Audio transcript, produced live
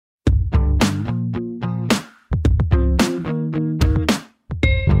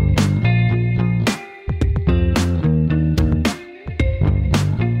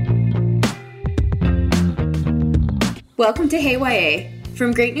Welcome to Hey YA.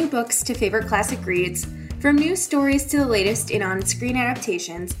 From great new books to favorite classic reads, from new stories to the latest in on-screen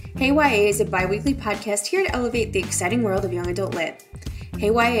adaptations, Hey YA is a bi-weekly podcast here to elevate the exciting world of young adult lit.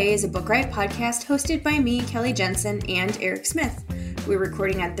 Hey YA is a book riot podcast hosted by me, Kelly Jensen, and Eric Smith. We're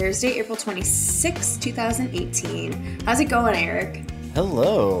recording on Thursday, April 26, 2018. How's it going, Eric?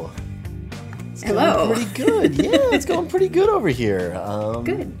 Hello. Hello. Going pretty good. Yeah, it's going pretty good over here.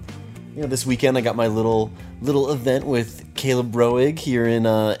 Good. You know, this weekend I got my little event with Caleb Roig here in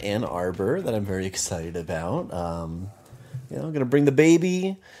Ann Arbor that I'm very excited about. You know, I'm gonna bring the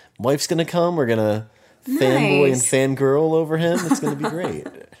baby. Wife's gonna come. We're gonna fanboy and fangirl over him. It's gonna be great.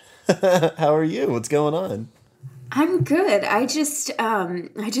 How are you? What's going on? I'm good. I just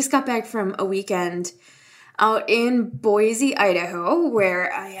got back from a weekend out in Boise, Idaho, where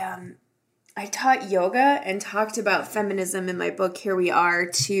I taught yoga and talked about feminism in my book, Here We Are,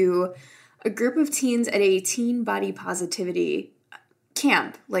 to a group of teens at a teen body positivity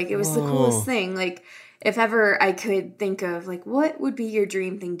camp. Like, it was the coolest thing. Like, if ever I could think of, like, what would be your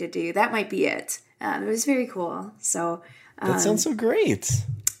dream thing to do, that might be it. It was very cool. So that sounds so great.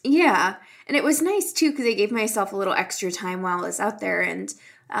 Yeah. And it was nice, too, because I gave myself a little extra time while I was out there. And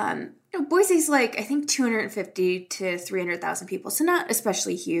Boise's like, I think 250 to 300,000 people, so not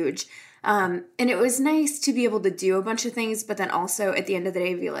especially huge. And it was nice to be able to do a bunch of things, but then also at the end of the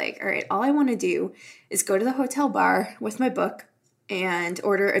day be like, all right, all I want to do is go to the hotel bar with my book and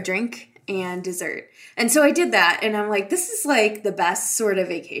order a drink and dessert. And so I did that, and I'm like, this is like the best sort of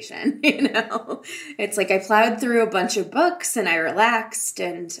vacation, you know? It's like I plowed through a bunch of books and I relaxed,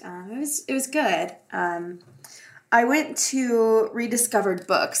 and it was good. I went to Rediscovered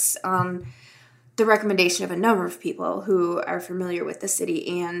Books, the recommendation of a number of people who are familiar with the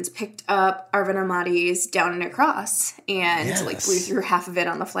city, and picked up Arvind Ahmadi's Down and Across and like blew through half of it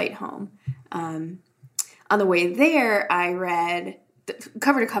on the flight home. On the way there, I read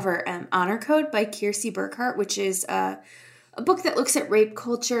cover to cover Honor Code by Kiersey Burkhart, which is a book that looks at rape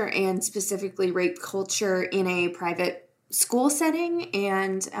culture and specifically rape culture in a private school setting.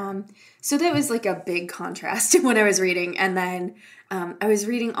 And so that was like a big contrast to what I was reading. And then I was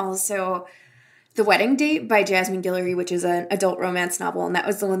reading also The Wedding Date by Jasmine Guillory, which is an adult romance novel. And that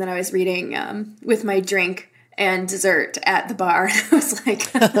was the one that I was reading with my drink and dessert at the bar. I was like,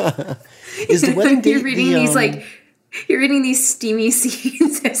 is The Wedding Date you're reading these like, you're reading these steamy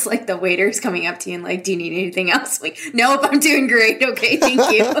scenes. It's like the waiter's coming up to you and like, do you need anything else? Like, nope, I'm doing great. Okay,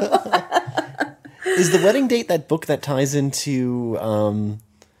 thank you. Is The Wedding Date that book that ties into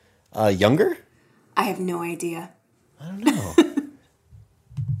Younger? I have no idea. I don't know.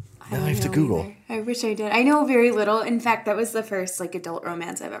 Now I have to Google. Either. I wish I did. I know very little. In fact, that was the first like adult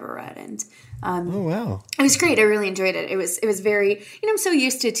romance I've ever read, and oh wow, it was great. I really enjoyed it. It was very, you know, I'm so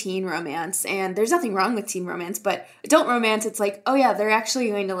used to teen romance, and there's nothing wrong with teen romance, but adult romance, it's like, oh yeah, they're actually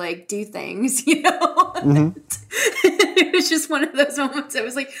going to like do things, you know. Mm-hmm. It was just one of those moments. I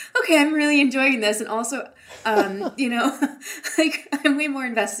was like, okay, I'm really enjoying this, and also, you know, like I'm way more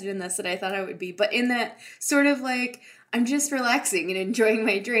invested in this than I thought I would be. But in that sort of like, I'm just relaxing and enjoying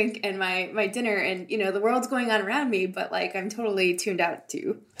my drink and my dinner, and, you know, the world's going on around me, but, like, I'm totally tuned out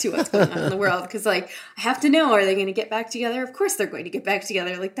to what's going on in the world, because, like, I have to know, are they going to get back together? Of course they're going to get back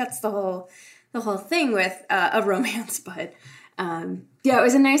together. Like, that's the whole thing with a romance, but, yeah, it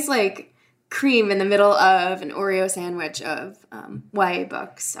was a nice, like, cream in the middle of an Oreo sandwich of YA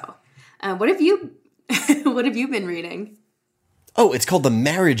books, so. What have you been reading? Oh, it's called The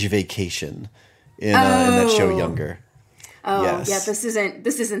Marriage Vacation in that show Younger. Oh, yes. Yeah,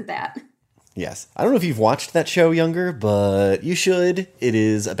 this isn't that. Yes. I don't know if you've watched that show Younger, but you should. It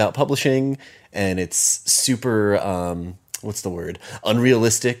is about publishing, and it's super, what's the word?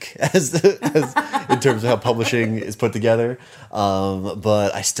 Unrealistic as in terms of how publishing is put together.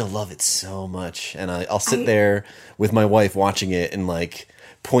 But I still love it so much. And I'll sit there with my wife watching it and like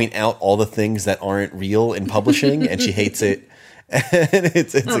point out all the things that aren't real in publishing, and she hates it. And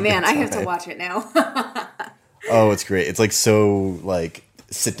it's oh man, I have to watch it now. Oh, it's great. It's like so like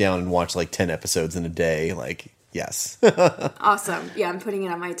sit down and watch like 10 episodes in a day. Like, yes. Awesome. Yeah, I'm putting it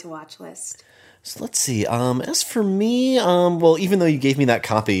on my to watch list. So let's see. As for me, well, even though you gave me that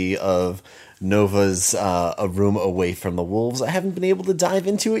copy of Nova's A Room Away from the Wolves, I haven't been able to dive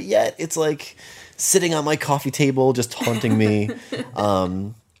into it yet. It's like sitting on my coffee table, just haunting me.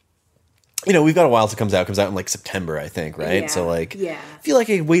 You know, we've got a while till it comes out. It comes out in like September, I think, right? Yeah, so like, yeah. I feel like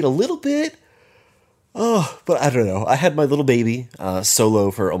I wait a little bit. Oh, but I don't know. I had my little baby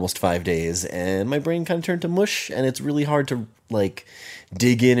solo for almost 5 days, and my brain kind of turned to mush, and it's really hard to like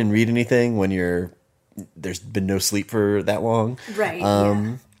dig in and read anything when there's been no sleep for that long. Right.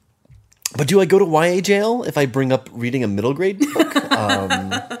 But do I go to YA jail if I bring up reading a middle grade book?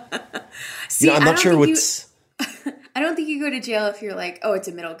 See, I'm not sure what's... I don't think you go to jail if you're like, oh, it's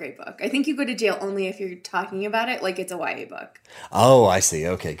a middle grade book. I think you go to jail only if you're talking about it like it's a YA book. Oh, I see.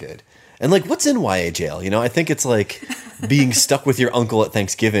 Okay, good. And like, what's in YA jail? I think it's like being stuck with your uncle at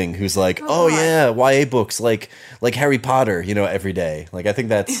Thanksgiving who's like, oh yeah, YA books like Harry Potter, every day. Like, I think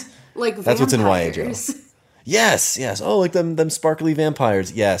that's like that's what's in YA jail. vampires. Yes, yes. Oh, like them sparkly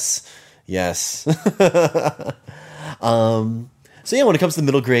vampires. Yes, yes. So yeah, when it comes to the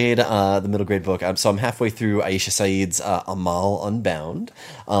middle grade book, I'm halfway through Aisha Saeed's Amal Unbound.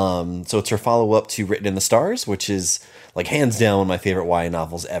 So it's her follow up to Written in the Stars, which is like hands down one of my favorite YA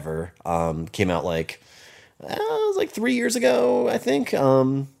novels ever. Came out it was like 3 years ago, I think.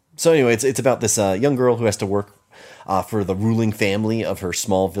 So anyway, it's about this young girl who has to work for the ruling family of her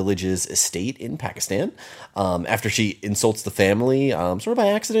small village's estate in Pakistan. After she insults the family, sort of by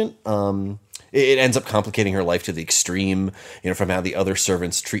accident. It ends up complicating her life to the extreme, from how the other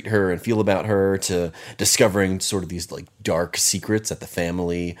servants treat her and feel about her to discovering sort of these like dark secrets that the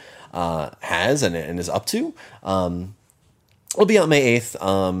family has and is up to. It'll be out May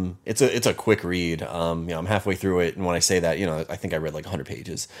 8th. It's a quick read. I'm halfway through it, and when I say that, I think I read like 100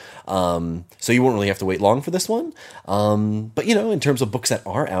 pages. So you won't really have to wait long for this one. But in terms of books that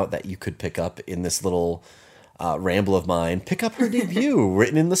are out that you could pick up in this little ramble of mine, pick up her debut,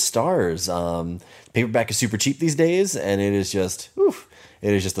 Written in the Stars. Paperback is super cheap these days, and it is just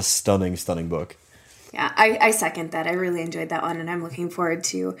a stunning, stunning book. Yeah, I second that. I really enjoyed that one, and I'm looking forward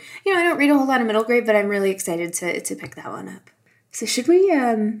to, I don't read a whole lot of middle grade, but I'm really excited to pick that one up. So should we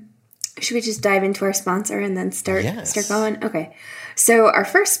just dive into our sponsor and then start going? Okay. So our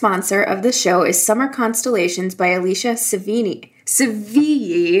first sponsor of the show is Summer Constellations by Alicia Savigny.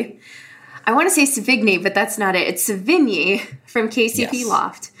 I want to say Savigny, but that's not it. It's Savigny from KCP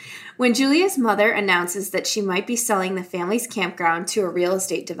Loft. When Julia's mother announces that she might be selling the family's campground to a real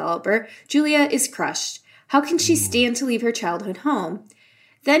estate developer, Julia is crushed. How can she stand to leave her childhood home?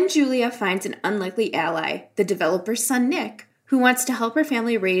 Then Julia finds an unlikely ally, the developer's son, Nick, who wants to help her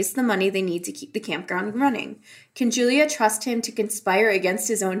family raise the money they need to keep the campground running. Can Julia trust him to conspire against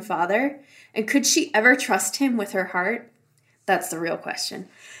his own father? And could she ever trust him with her heart? That's the real question.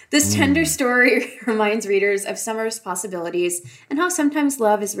 This tender story reminds readers of summer's possibilities and how sometimes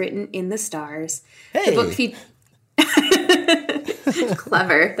love is written in the stars. Hey. The book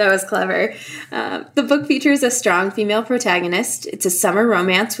clever. That was clever. The book features a strong female protagonist. It's a summer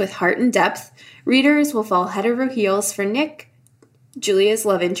romance with heart and depth. Readers will fall head over heels for Nick, Julia's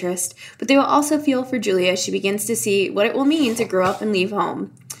love interest, but they will also feel for Julia as she begins to see what it will mean to grow up and leave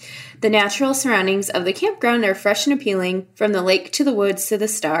home. The natural surroundings of the campground are fresh and appealing, from the lake to the woods to the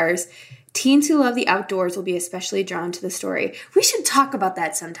stars. Teens who love the outdoors will be especially drawn to the story. We should talk about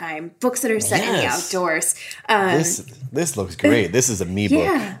that sometime. Books that are set in the outdoors. This looks great. This is a me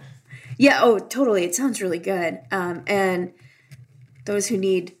book. Yeah. Oh, totally. It sounds really good. And those who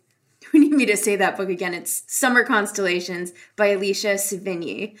need me to say that book again, it's Summer Constellations by Alicia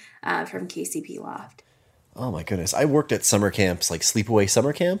Savigny from KCP Loft. Oh my goodness. I worked at summer camps, like sleepaway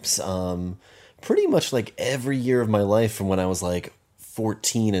summer camps, pretty much like every year of my life from when I was like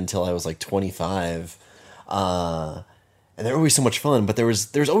 14 until I was like 25. And they were always so much fun, but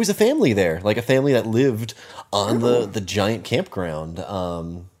there's always a family there, like a family that lived on the giant campground.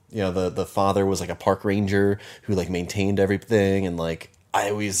 The father was like a park ranger who like maintained everything, and like I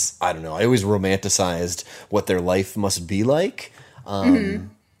always romanticized what their life must be like.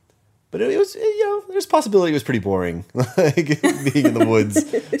 But it was, there's a possibility it was pretty boring, like being in the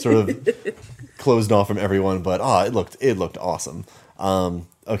woods, sort of closed off from everyone. But it looked awesome.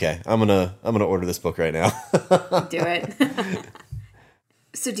 Okay, I'm gonna order this book right now. Do it.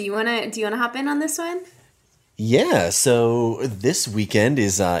 So do you wanna hop in on this one? Yeah, so this weekend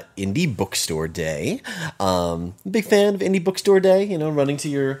is Indie Bookstore Day. Big fan of Indie Bookstore Day, running to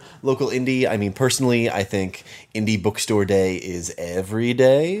your local indie. I mean, personally, I think Indie Bookstore Day is every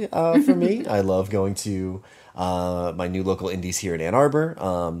day for me. I love going to my new local indies here in Ann Arbor.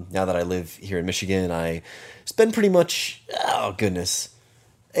 Now that I live here in Michigan, I spend pretty much,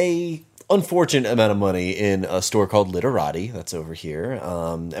 a unfortunate amount of money in a store called Literati that's over here.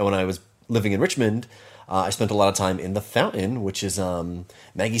 And when I was living in Richmond, I spent a lot of time in the Fountain, which is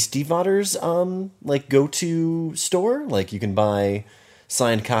Maggie Stiefvater's go-to store. Like, you can buy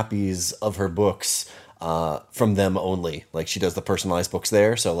signed copies of her books from them only. Like, she does the personalized books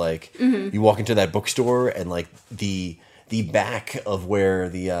there. So like you walk into that bookstore and like the back of where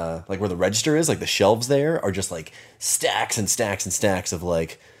where the register is, like the shelves there are just like stacks and stacks and stacks of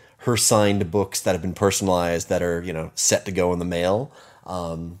like her signed books that have been personalized that are, set to go in the mail.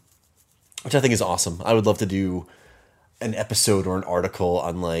 which I think is awesome. I would love to do an episode or an article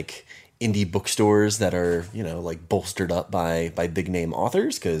on like indie bookstores that are, you know, like bolstered up by big name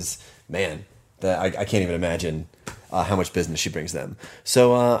authors, because man, that I can't even imagine how much business she brings them.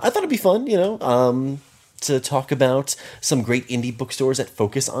 So I thought it'd be fun, you know, to talk about some great indie bookstores that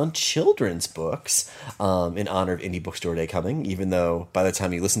focus on children's books in honor of Indie Bookstore Day coming, even though by the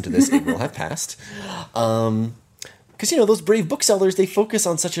time you listen to this, it will have passed. Because, you know, those brave booksellers, they focus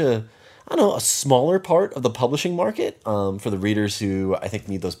on such a, I don't know, a smaller part of the publishing market for the readers who I think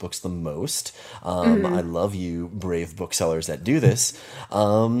need those books the most. I love you, brave booksellers that do this.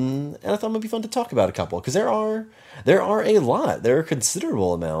 And I thought it might be fun to talk about a couple, because there are a lot. There are a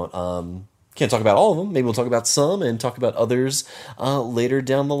considerable amount. Can't talk about all of them. Maybe we'll talk about some and talk about others later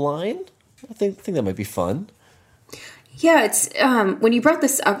down the line. I think that might be fun. Yeah, it's when you brought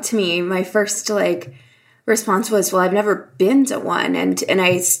this up to me, my first response was, well, I've never been to one, and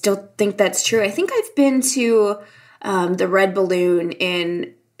I still think that's true. I think I've been to the Red Balloon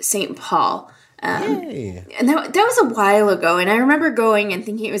in St. Paul. Yay. And that was a while ago, and I remember going and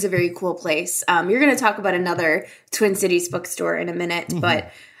thinking it was a very cool place. You're going to talk about another Twin Cities bookstore in a minute,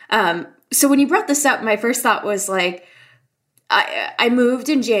 but so when you brought this up, my first thought was like, I moved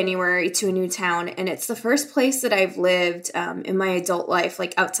in January to a new town, and it's the first place that I've lived in my adult life,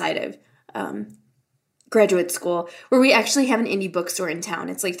 like outside of graduate school, where we actually have an indie bookstore in town.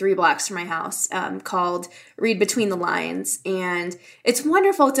 It's like 3 blocks from my house, called Read Between the Lines. And it's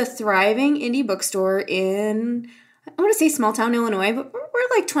wonderful. It's a thriving indie bookstore in, I want to say small town Illinois, but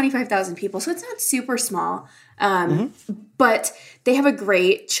we're like 25,000 people, so it's not super small. But they have a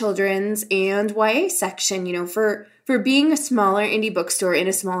great children's and YA section. You know, for being a smaller indie bookstore in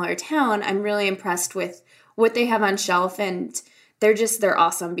a smaller town, I'm really impressed with what they have on shelf, and they're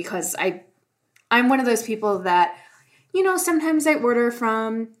awesome, because I'm one of those people that, you know, sometimes I order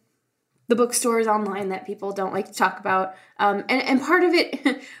from the bookstores online that people don't like to talk about. And part of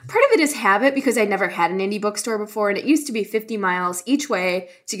it is habit, because I never had an indie bookstore before, and it used to be 50 miles each way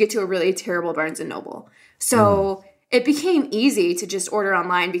to get to a really terrible Barnes & Noble. So it became easy to just order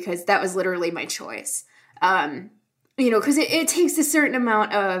online, because that was literally my choice. You know, because it takes a certain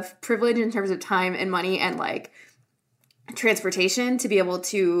amount of privilege in terms of time and money and like transportation to be able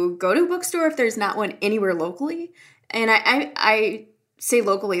to go to a bookstore if there's not one anywhere locally. And I say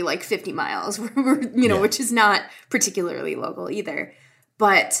locally like 50 miles, you know, which is not particularly local either.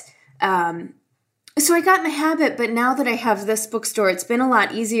 But so I got in the habit, but now that I have this bookstore, it's been a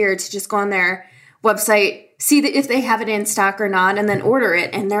lot easier to just go on their website, see if they have it in stock or not, and then order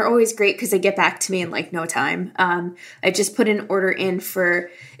it. And they're always great because they get back to me in like no time. I just put an order in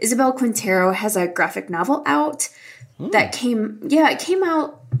for Isabel Quintero has a graphic novel out that it came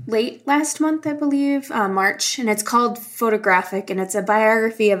out late last month, I believe, March, and it's called Photographic, and it's a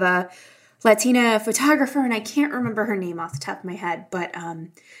biography of a Latina photographer, and I can't remember her name off the top of my head, but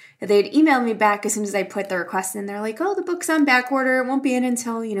they'd emailed me back as soon as I put the request in. They're like, oh, the book's on back order. It won't be in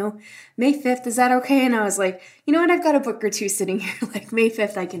until, you know, May 5th. Is that okay? And I was like, you know what? I've got a book or two sitting here. Like, May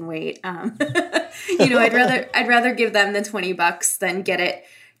 5th, I can wait. You know, I'd rather give them the $20 than get it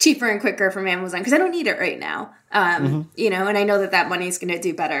cheaper and quicker from Amazon, because I don't need it right now. You know, and I know that money is going to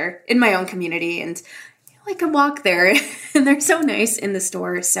do better in my own community, and you know, I can walk there and they're so nice in the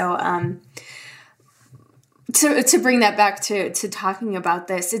store. So, to bring that back to talking about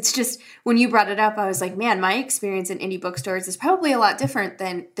this, it's just when you brought it up, I was like, man, my experience in indie bookstores is probably a lot different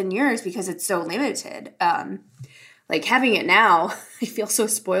than yours, because it's so limited. Like having it now, I feel so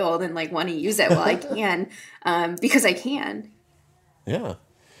spoiled and like want to use it while I can, because I can.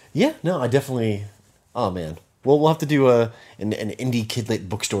 Yeah, no, I definitely. Oh man, we'll have to do an indie kidlit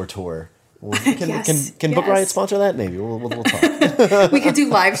bookstore tour. Can Book Riot sponsor that? Maybe we'll talk. We could do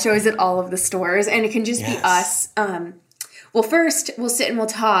live shows at all of the stores, and it can just be us. Well, first we'll sit and we'll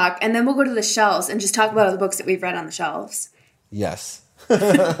talk, and then we'll go to the shelves and just talk about all the books that we've read on the shelves. Yes.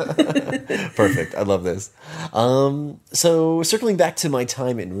 Perfect. I love this. So circling back to my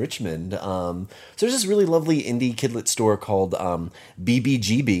time in Richmond, so there's this really lovely indie kidlit store called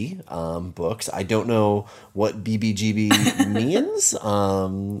BBGB Books. I don't know what BBGB means.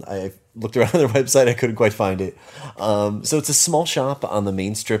 I looked around their website. I couldn't quite find it. So it's a small shop on the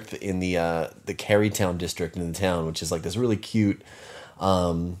main strip in the Carytown district in the town, which is like this really cute.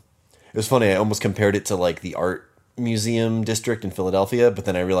 It was funny. I almost compared it to like the art museum district in Philadelphia, but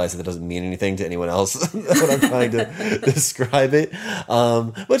then I realized that doesn't mean anything to anyone else when I'm trying to describe it.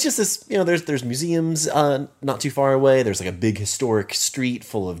 But it's just this, you know, there's museums not too far away. There's like a big historic street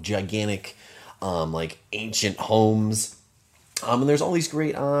full of gigantic like ancient homes. And there's all these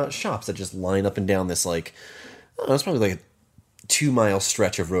great shops that just line up and down this like, I don't know, it's probably like a 2-mile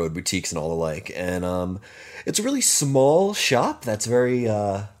stretch of road, boutiques and all the like. And it's a really small shop that's very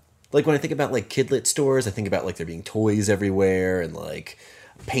like when I think about like kidlit stores, I think about like there being toys everywhere and like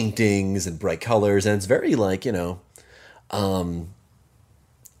paintings and bright colors, and it's very like, you know, I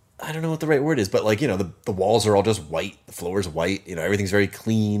don't know what the right word is, but like, you know, the walls are all just white, the floor is white, you know, everything's very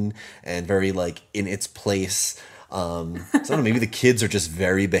clean and very like in its place. So I don't know, maybe the kids are just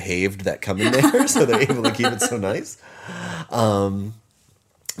very behaved that come in there, so they're able to keep it so nice.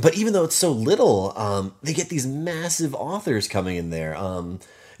 But even though it's so little, they get these massive authors coming in there.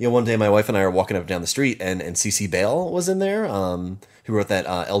 You know, one day my wife and I were walking up and down the street, and C.C. Bale was in there, who wrote that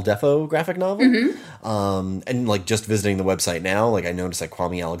El Defo graphic novel. Mm-hmm. And like just visiting the website now, like I noticed that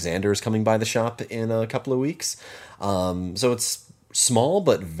Kwame Alexander is coming by the shop in a couple of weeks. So it's small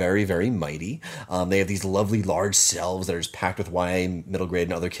but very, very mighty. They have these lovely large shelves that are just packed with YA, middle grade,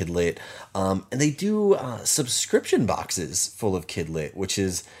 and other kid lit. And they do subscription boxes full of kid lit, which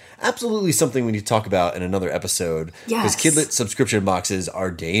is absolutely something we need to talk about in another episode. Yes. Because kid lit subscription boxes are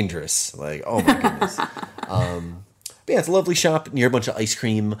dangerous. Like, oh my goodness. But yeah, it's a lovely shop near a bunch of ice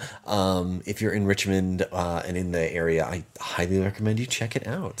cream. If you're in Richmond and in the area, I highly recommend you check it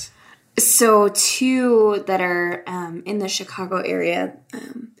out. So two that are in the Chicago area.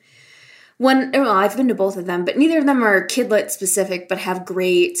 I've been to both of them, but neither of them are kidlit specific, but have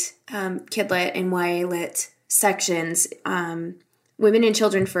great kidlit and YA lit sections. Women and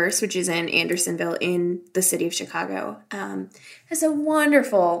Children First, which is in Andersonville in the city of Chicago, has a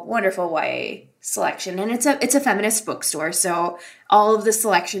wonderful, wonderful YA selection, and it's a feminist bookstore, so all of the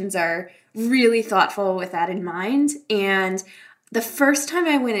selections are really thoughtful with that in mind. And the first time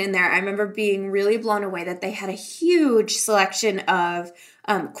I went in there, I remember being really blown away that they had a huge selection of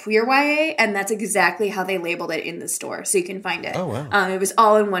queer YA, and that's exactly how they labeled it in the store, so you can find it. Oh, wow. It was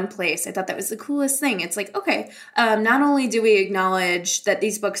all in one place. I thought that was the coolest thing. It's like, okay, not only do we acknowledge that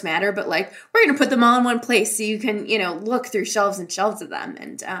these books matter, but like we're going to put them all in one place so you can, you know, look through shelves and shelves of them.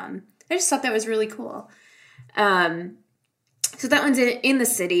 And I just thought that was really cool. So that one's in the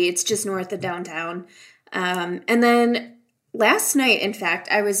city. It's just north of downtown. And then last night, in fact,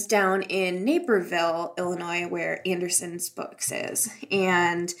 I was down in Naperville, Illinois, where Anderson's Books is.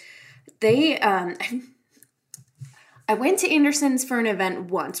 And they, I went to Anderson's for an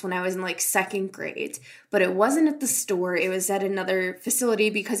event once when I was in like second grade, but it wasn't at the store. It was at another facility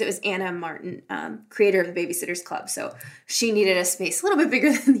because it was Anna Martin, creator of the Babysitters Club. So she needed a space a little bit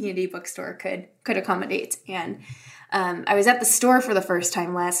bigger than the indie bookstore could accommodate. And I was at the store for the first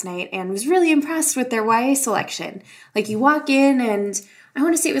time last night and was really impressed with their YA selection. Like you walk in and I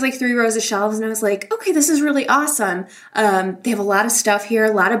want to say it was like 3 rows of shelves and I was like, okay, this is really awesome. They have a lot of stuff here,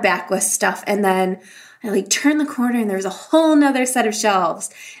 a lot of backlist stuff. And then I like turned the corner and there was a whole nother set of shelves.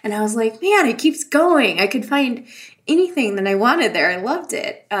 And I was like, man, it keeps going. I could find anything that I wanted there. I loved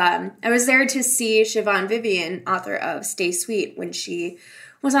it. I was there to see Siobhan Vivian, author of Stay Sweet, when she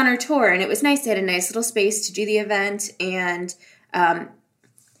was on her tour, and it was nice. They had a nice little space to do the event, and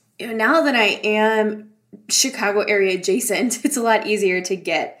you know, now that I am Chicago area adjacent, it's a lot easier to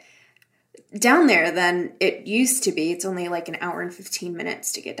get down there than it used to be. It's only like an hour and 15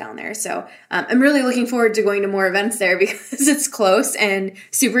 minutes to get down there, so I'm really looking forward to going to more events there because it's close and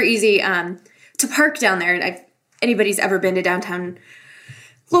super easy to park down there. And anybody's ever been to downtown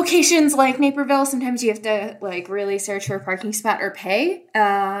locations like Naperville, sometimes you have to like really search for a parking spot or pay.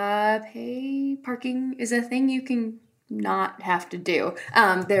 Parking is a thing you can not have to do.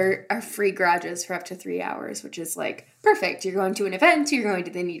 There are free garages for up to 3 hours, which is like perfect. You're going to an event, you're going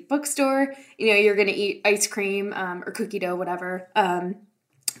to the indie bookstore, you know, you're going to eat ice cream or cookie dough, whatever.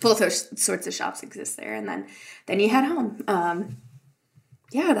 Both those sorts of shops exist there, and then you head home.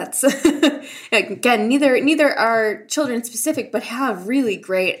 Yeah, that's again, neither are children specific, but have really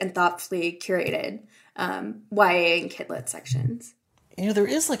great and thoughtfully curated YA and kidlit sections. You know, there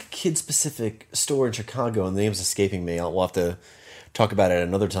is like a kid specific store in Chicago, and the name's escaping me. We'll have to talk about it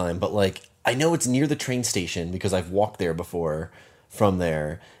another time. But like, I know it's near the train station because I've walked there before from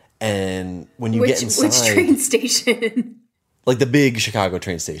there. And when you get inside, which train station? Like the big Chicago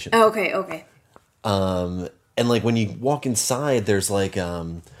train station. Oh, okay. And like when you walk inside, there's like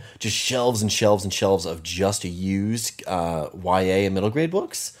just shelves and shelves and shelves of just used YA and middle grade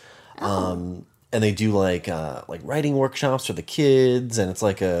books. And they do like writing workshops for the kids, and it's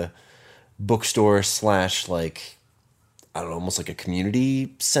like a bookstore / like, I don't know, almost like a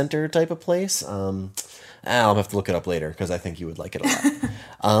community center type of place. I'll have to look it up later because I think you would like it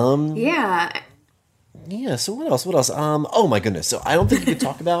a lot. Yeah. Yeah, so what else? What else? Oh my goodness. So I don't think you could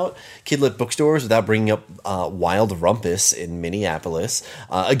talk about kidlit bookstores without bringing up Wild Rumpus in Minneapolis.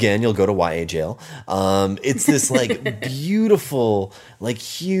 Again, you'll go to YA jail. It's this like beautiful, like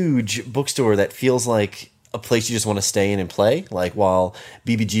huge bookstore that feels like a place you just want to stay in and play. Like while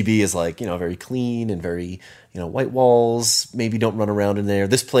BBGB is like, very clean and very, white walls, maybe don't run around in there.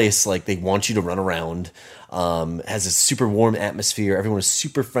 This place, like they want you to run around, has a super warm atmosphere. Everyone is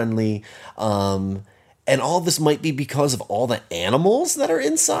super friendly. And all this might be because of all the animals that are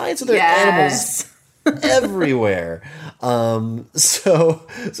inside. So there are animals everywhere. So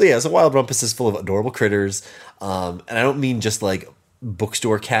Wild Rumpus is full of adorable critters. And I don't mean just like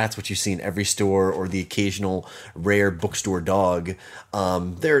bookstore cats, which you see in every store, or the occasional rare bookstore dog.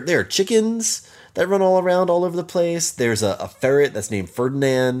 There are chickens that run all around all over the place. There's a ferret that's named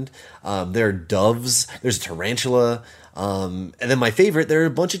Ferdinand. There are doves. There's a tarantula. And then my favorite, there are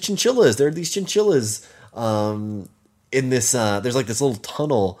a bunch of chinchillas. There are these chinchillas in this, there's like this little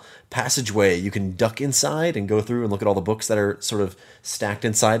tunnel passageway you can duck inside and go through and look at all the books that are sort of stacked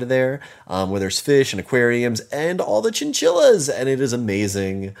inside of there, where there's fish and aquariums and all the chinchillas. And it is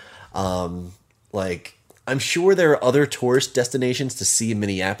amazing. Like, I'm sure there are other tourist destinations to see in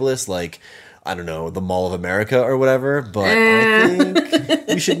Minneapolis, like, I don't know, the Mall of America or whatever, but I think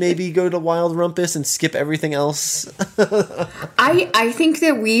you should maybe go to Wild Rumpus and skip everything else. I think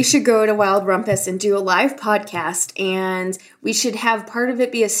that we should go to Wild Rumpus and do a live podcast, and we should have part of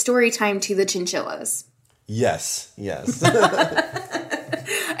it be a story time to the chinchillas. Yes. I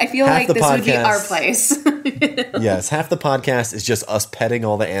feel like this would be our place. Yes, half the podcast is just us petting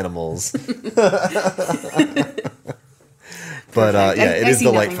all the animals. But it is delightful. I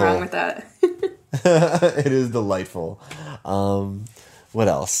see nothing wrong with that. It is delightful. What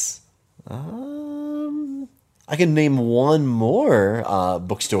else? I can name one more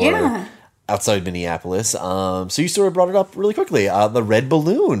bookstore outside Minneapolis. So you sort of brought it up really quickly. The Red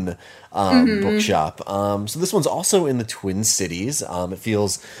Balloon bookshop. So this one's also in the Twin Cities. It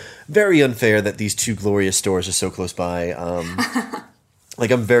feels very unfair that these two glorious stores are so close by.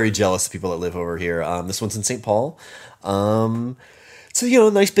 Like, I'm very jealous of people that live over here. This one's in St. Paul. So,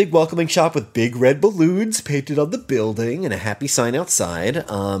 a nice big welcoming shop with big red balloons painted on the building and a happy sign outside.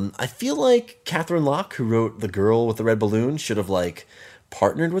 I feel like Catherine Locke, who wrote The Girl with the Red Balloon, should have, like,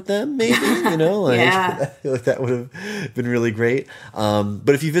 partnered with them, maybe, I feel like that would have been really great.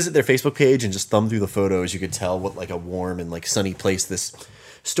 But if you visit their Facebook page and just thumb through the photos, you could tell what, like, a warm and, like, sunny place this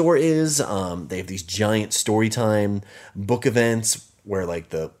store is. They have these giant story time book events where, like,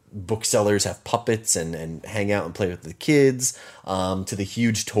 the booksellers have puppets and hang out and play with the kids, to the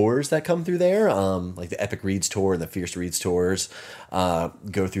huge tours that come through there, like the Epic Reads tour and the Fierce Reads tours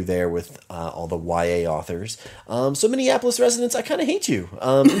go through there with all the YA authors. So Minneapolis residents, I kind of hate you.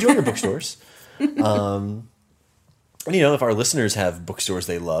 Enjoy your bookstores. And, if our listeners have bookstores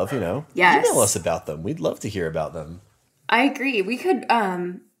they love, yes, email us about them. We'd love to hear about them. I agree. We could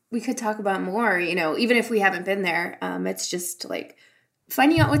talk about more, even if we haven't been there. It's just like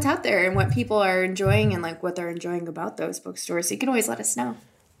finding out what's out there and what people are enjoying and like what they're enjoying about those bookstores. So you can always let us know.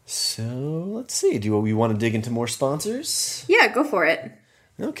 So let's see. Do we want to dig into more sponsors? Yeah, go for it.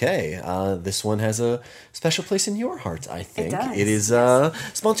 Okay, this one has a special place in your heart, I think. It does. It is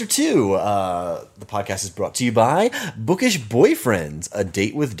sponsor 2. The podcast is brought to you by Bookish Boyfriends, A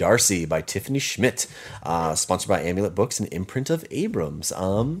Date with Darcy by Tiffany Schmidt. Sponsored by Amulet Books and imprint of Abrams.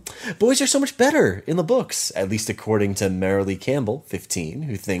 Boys are so much better in the books, at least according to Marilee Campbell, 15,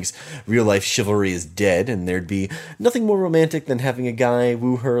 who thinks real-life chivalry is dead and there'd be nothing more romantic than having a guy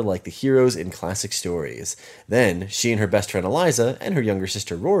woo her like the heroes in classic stories. Then, she and her best friend Eliza and her younger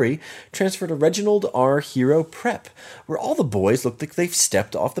sister Rory transferred to Reginald R. Hero Prep, where all the boys look like they've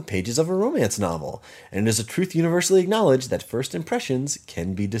stepped off the pages of a romance novel, and it is a truth universally acknowledged that first impressions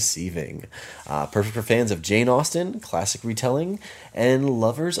can be deceiving. Perfect for fans of Jane Austen, classic retelling, and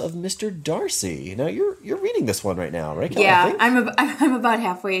lovers of Mr. Darcy. Now you're reading this one right now, right, Kelly? Yeah, I'm about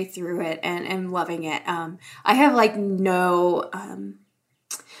halfway through it and am loving it. I have like no.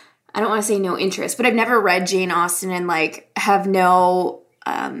 I don't want to say no interest, but I've never read Jane Austen and like have no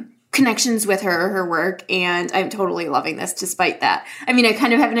connections with her or her work, and I'm totally loving this despite that. I mean, I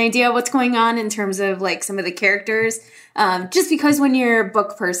kind of have an idea what's going on in terms of like some of the characters, just because when you're a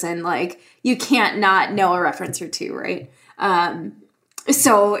book person, like you can't not know a reference or two, right?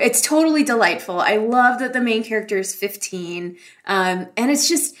 So it's totally delightful. I love that the main character is 15. And it's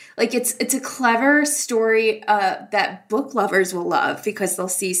just like, it's a clever story, that book lovers will love because they'll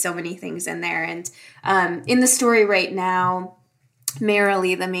see so many things in there. And, in the story right now,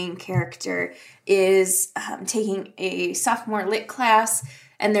 Marilee, the main character, is taking a sophomore lit class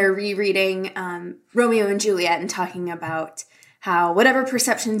and they're rereading Romeo and Juliet and talking about how whatever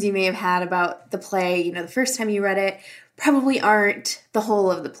perceptions you may have had about the play, the first time you read it, probably aren't the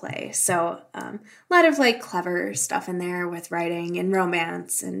whole of the play. So a lot of like clever stuff in there with writing and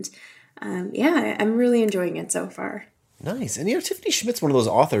romance. And I'm really enjoying it so far. Nice. And Tiffany Schmidt's one of those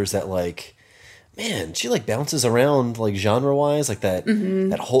authors that like, man, she like bounces around like genre wise, like that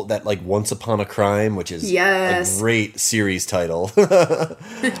that like Once Upon a Crime, which is a great series title.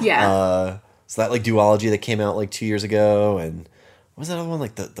 Yeah. So that like duology that came out like 2 years ago, and what was that other one,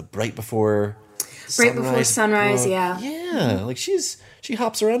 like the Bright Before Sunrise, book? yeah. Yeah, like she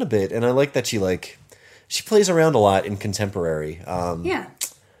hops around a bit, and I like that she plays around a lot in contemporary. Yeah.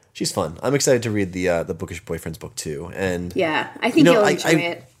 She's fun. I'm excited to read the Bookish Boyfriends book too, and yeah, I think you'll enjoy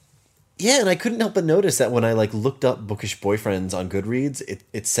it. Yeah, and I couldn't help but notice that when I like looked up Bookish Boyfriends on Goodreads,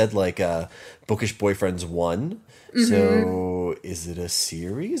 it said like Bookish Boyfriends 1. Mm-hmm. So is it a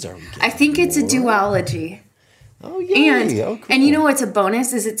series? I think it's a duology. Oh yeah. Cool. And you know what's a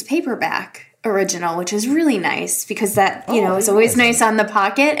bonus is it's paperback original, which is really nice because that is always nice on the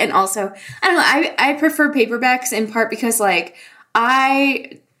pocket. And also, I don't know, I prefer paperbacks in part because like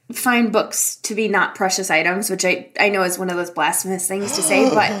I find books to be not precious items, which I know is one of those blasphemous things to say,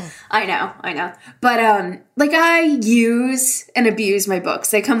 but I know. But like I use and abuse my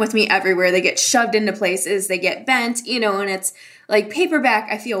books. They come with me everywhere. They get shoved into places. They get bent, and it's like paperback.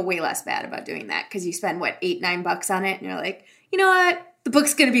 I feel way less bad about doing that because you spend $8-9 on it, and you're like, you know what, the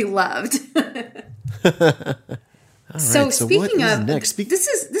book's gonna be loved. All right, so speaking of next? This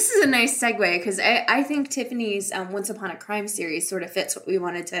is a nice segue because I think Tiffany's Once Upon a Crime series sort of fits what we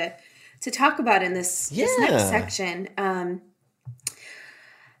wanted to talk about in this next section. Have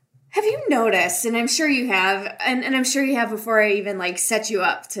you noticed, and I'm sure you have, and I'm sure you have before I even like set you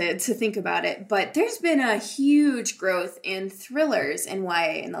up to think about it, but there's been a huge growth in thrillers and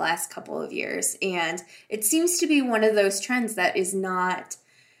YA in the last couple of years, and it seems to be one of those trends that is not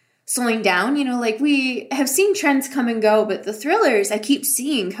slowing down. Like we have seen trends come and go, but the thrillers I keep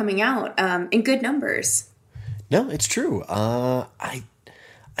seeing coming out in good numbers. No, it's true. I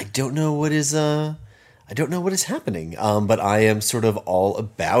don't know what is happening, but I am sort of all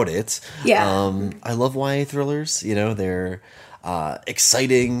about it. Yeah. I love YA thrillers. They're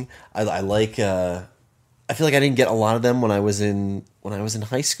exciting. I like. I feel like I didn't get a lot of them when I was in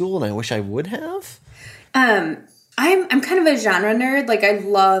high school, and I wish I would have. I'm kind of a genre nerd. Like I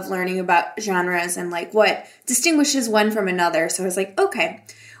love learning about genres and like what distinguishes one from another. So I was like, okay,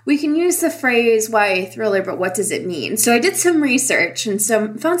 we can use the phrase YA thriller, but what does it mean? So I did some research and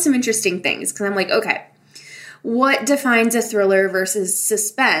found some interesting things because I'm like, okay, what defines a thriller versus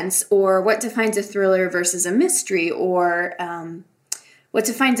suspense, or what defines a thriller versus a mystery, or what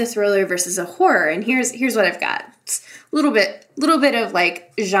defines a thriller versus a horror? And here's what I've got. It's a little bit of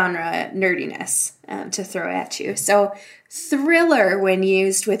like genre nerdiness to throw at you. So thriller, when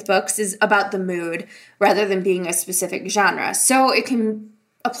used with books, is about the mood rather than being a specific genre. So it can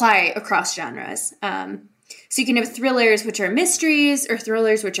apply across genres. So you can have thrillers which are mysteries or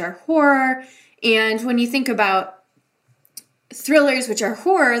thrillers which are horror. And when you think about thrillers which are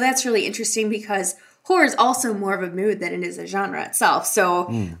horror, that's really interesting because horror is also more of a mood than it is a genre itself.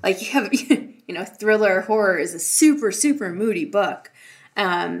 So like you have, thriller horror is a super, super moody book.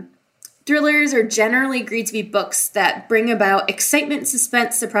 Thrillers are generally agreed to be books that bring about excitement,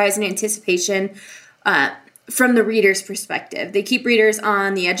 suspense, surprise, and anticipation from the reader's perspective. They keep readers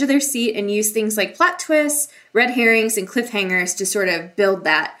on the edge of their seat and use things like plot twists, red herrings, and cliffhangers to sort of build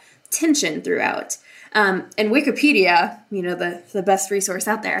that tension throughout. And Wikipedia, the best resource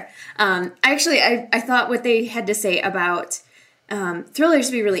out there, I thought what they had to say about thrillers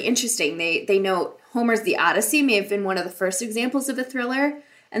to be really interesting. They note Homer's The Odyssey may have been one of the first examples of a thriller.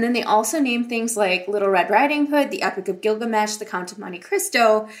 And then they also name things like Little Red Riding Hood, The Epic of Gilgamesh, The Count of Monte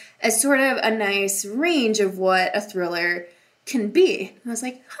Cristo as sort of a nice range of what a thriller can be. And I was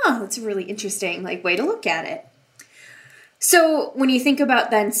like, that's a really interesting way to look at it. So when you think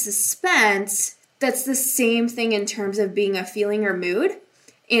about then suspense, that's the same thing in terms of being a feeling or mood.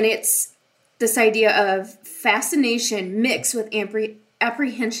 And it's this idea of fascination mixed with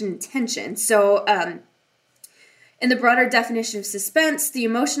apprehension and tension. So in the broader definition of suspense, the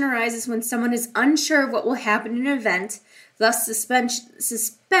emotion arises when someone is unsure of what will happen in an event. Thus,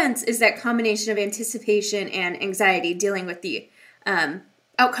 suspense is that combination of anticipation and anxiety dealing with the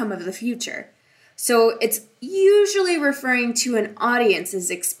outcome of the future. So it's usually referring to an audience's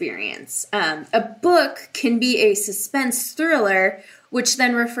experience. A book can be a suspense thriller, which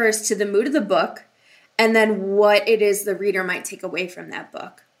then refers to the mood of the book and then what it is the reader might take away from that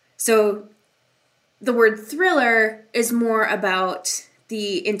book. So the word thriller is more about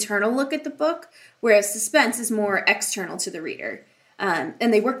the internal look at the book, whereas suspense is more external to the reader.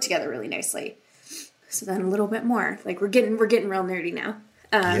 And they work together really nicely. So then a little bit more. Like, we're getting real nerdy now.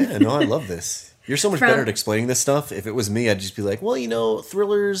 Yeah, no, I love this. You're so much better at explaining this stuff. If it was me, I'd just be like, well, you know,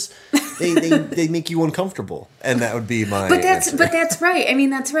 thrillers, they make you uncomfortable. And that would be my answer. But that's right. I mean,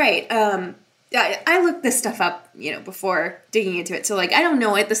 that's right. I looked this stuff up, you know, before digging into it. So, like, I don't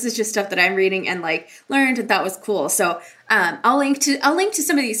know it. This is just stuff that I'm reading and, like, learned and thought was cool. So, I'll link to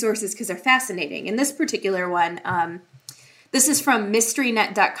some of these sources because they're fascinating. And this particular one, this is from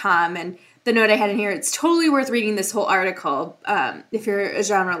mysterynet.com, and the note I had in here, it's totally worth reading this whole article if you're a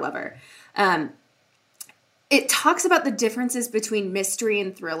genre lover. It talks about the differences between mystery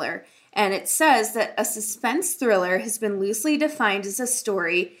and thriller, and it says that a suspense thriller has been loosely defined as a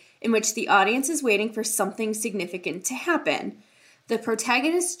story in which the audience is waiting for something significant to happen. The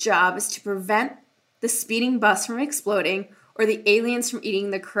protagonist's job is to prevent the speeding bus from exploding or the aliens from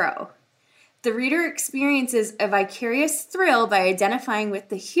eating the crow. The reader experiences a vicarious thrill by identifying with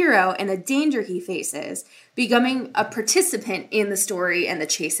the hero and the danger he faces, becoming a participant in the story and the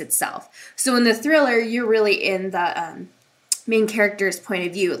chase itself. So in the thriller, you're really in the main character's point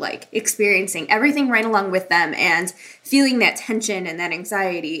of view, like experiencing everything right along with them and feeling that tension and that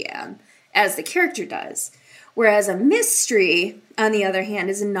anxiety as the character does. Whereas a mystery, on the other hand,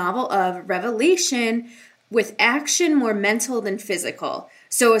 is a novel of revelation with action more mental than physical.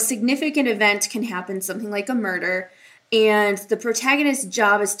 So a significant event can happen, something like a murder, and the protagonist's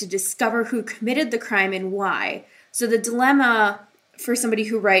job is to discover who committed the crime and why. So the dilemma for somebody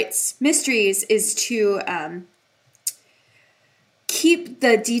who writes mysteries is to keep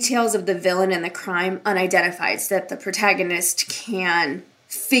the details of the villain and the crime unidentified so that the protagonist can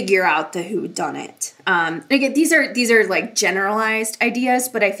figure out the whodunit. Again, these are like generalized ideas,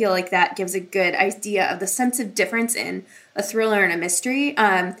 but I feel like that gives a good idea of the sense of difference in a thriller and a mystery.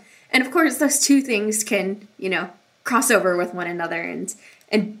 And of course, those two things can, you know, cross over with one another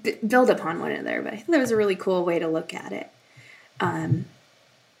and build upon one another. But I think that was a really cool way to look at it.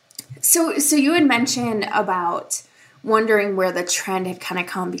 So you had mentioned about wondering where the trend had kind of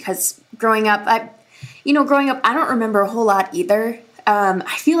come, because growing up, I don't remember a whole lot either.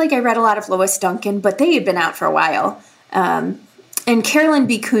 I feel like I read a lot of Lois Duncan, but they had been out for a while. And Carolyn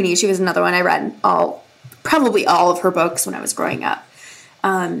B. Cooney, she was another one I read probably all of her books when I was growing up.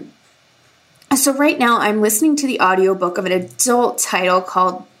 So right now I'm listening to the audiobook of an adult title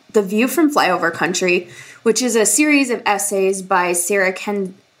called The View from Flyover Country, which is a series of essays by Sarah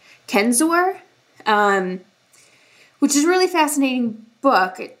Kenzor, which is a really fascinating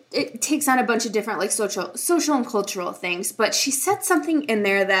book. It takes on a bunch of different like social and cultural things, but she said something in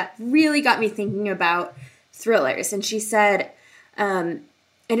there that really got me thinking about thrillers. And she said in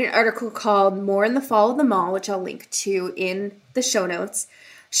an article called More in the Fall of the Mall, which I'll link to in the show notes,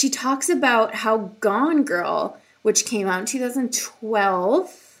 she talks about how Gone Girl, which came out in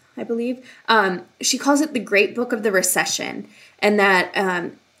 2012, I believe, she calls it the Great Book of the Recession, and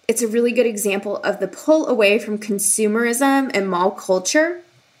that it's a really good example of the pull away from consumerism and mall culture.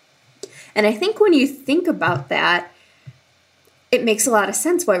 And I think when you think about that, it makes a lot of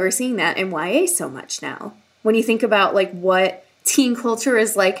sense why we're seeing that in YA so much now. When you think about like what teen culture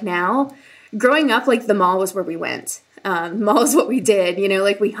is like now, growing up, like the mall was where we went. The mall is what we did, you know,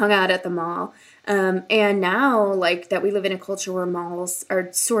 like we hung out at the mall. And now, like that we live in a culture where malls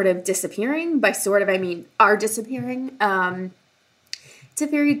are sort of disappearing. By sort of, I mean are disappearing. It's a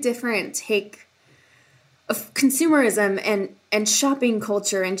very different take of consumerism and shopping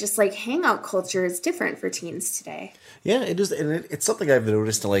culture and just like hangout culture is different for teens today. Yeah, it is, and it's something I've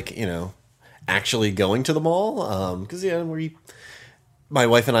noticed, like, you know, actually going to the mall, because my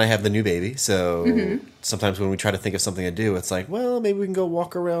wife and I have the new baby, so sometimes when we try to think of something to do, it's like, well, maybe we can go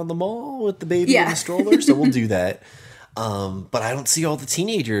walk around the mall with the baby in the stroller, so we'll do that. But I don't see all the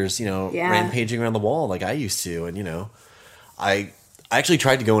teenagers, you know, rampaging around the wall like I used to, and you know, I actually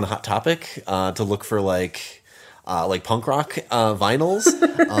tried to go in Hot Topic to look for like punk rock vinyls,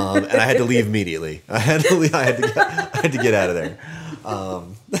 and I had to leave immediately. I had to get out of there.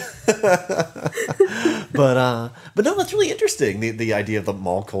 But no, that's really interesting. The idea of the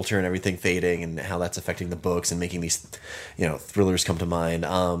mall culture and everything fading and how that's affecting the books and making these, you know, thrillers come to mind.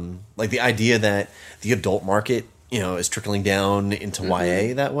 Like the idea that the adult market, you know, is trickling down into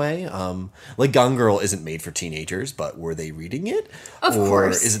YA that way. Like Gone Girl isn't made for teenagers, but were they reading it? Of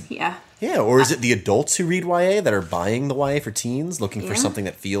course. Is it, yeah. Yeah, or is it the adults who read YA that are buying the YA for teens, looking for something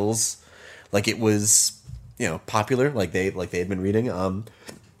that feels like it was, you know, popular, like they had been reading?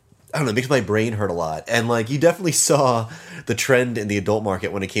 I don't know, it makes my brain hurt a lot. And like you definitely saw the trend in the adult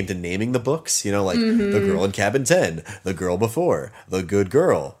market when it came to naming the books, you know, like The Girl in Cabin 10, The Girl Before, The Good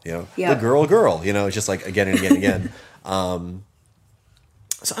Girl, you know, Yep. The Girl, you know, it's just like again and again and again.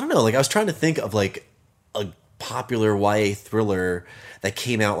 So I don't know, like I was trying to think of like a popular YA thriller that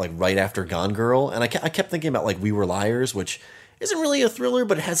came out like right after Gone Girl, and I kept thinking about like We Were Liars, which isn't really a thriller,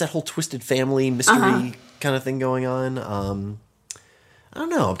 but it has that whole twisted family mystery kind of thing going on. I don't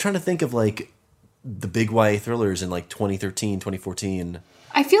know. I'm trying to think of like the big YA thrillers in like 2013, 2014.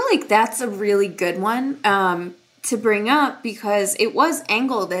 I feel like that's a really good one to bring up because it was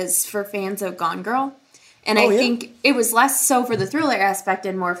angled as for fans of Gone Girl. And I think it was less so for the thriller aspect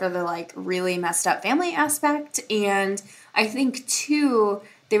and more for the like really messed up family aspect. And I think too,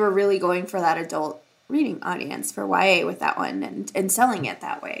 they were really going for that adult reading audience for YA with that one and selling it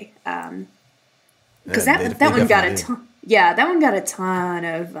that way. Because that one got a ton. Yeah, that one got a ton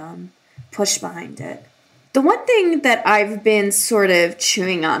of push behind it. The one thing that I've been sort of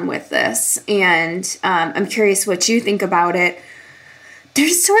chewing on with this, and I'm curious what you think about it,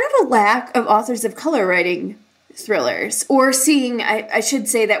 there's sort of a lack of authors of color writing thrillers, or seeing, I should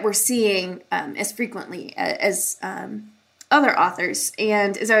say that we're seeing as frequently as other authors.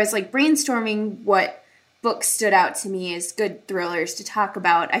 And as I was like brainstorming what books stood out to me as good thrillers to talk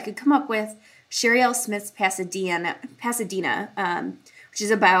about, I could come up with Sherry L. Smith's Pasadena, which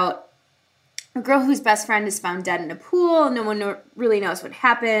is about a girl whose best friend is found dead in a pool. No one really knows what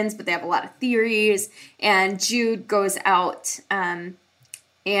happens, but they have a lot of theories. And Jude goes out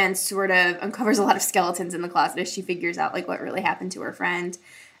and sort of uncovers a lot of skeletons in the closet as she figures out like what really happened to her friend.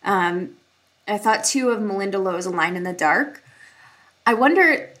 I thought too of Melinda Lowe's A Line in the Dark. I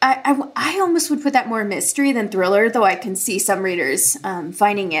wonder, I almost would put that more mystery than thriller, though I can see some readers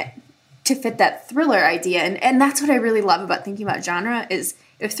finding it to fit that thriller idea. And that's what I really love about thinking about genre is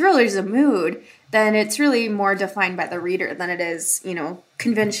if thriller is a mood, then it's really more defined by the reader than it is, you know,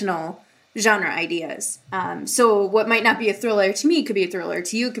 conventional genre ideas. So what might not be a thriller to me could be a thriller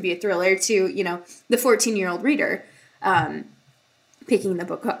to you, could be a thriller to, you know, the 14-year-old reader picking the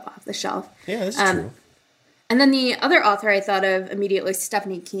book up off the shelf. Yeah, that's true. And then the other author I thought of immediately,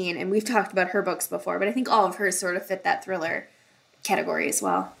 Stephanie Keene, and we've talked about her books before, but I think all of hers sort of fit that thriller category as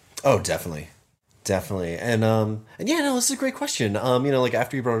well. Oh, definitely. Definitely. And yeah, no, this is a great question. You know, like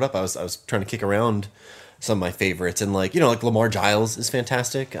after you brought it up, I was trying to kick around some of my favorites, and like, you know, like Lamar Giles is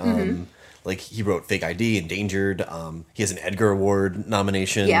fantastic. Like he wrote Fake ID, Endangered. He has an Edgar Award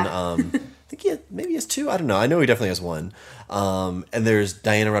nomination. Yeah. I think maybe he has two. I don't know. I know he definitely has one. And there's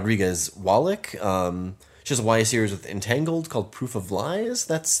Diana Rodriguez Wallach. She has a YA series with Entangled called Proof of Lies.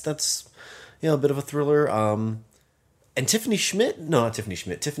 That's you know, a bit of a thriller. And Tiffany Schmidt? No, not Tiffany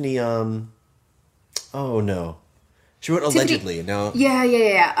Schmidt. Tiffany, oh no. She wrote Allegedly. No.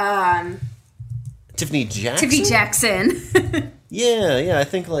 Yeah. Tiffany Jackson? Tiffany Jackson. Yeah. I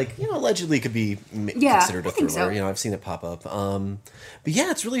think, like, you know, Allegedly could be considered a thriller. So. You know, I've seen it pop up. But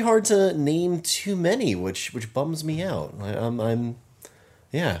yeah, it's really hard to name too many, which bums me out.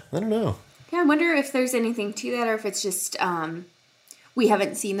 Yeah, I don't know. Yeah, I wonder if there's anything to that, or if it's just we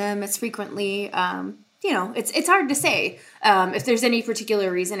haven't seen them as frequently. You know, it's hard to say if there's any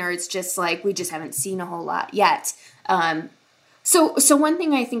particular reason, or it's just like we just haven't seen a whole lot yet. So one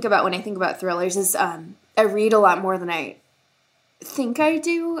thing I think about when I think about thrillers is I read a lot more than I think I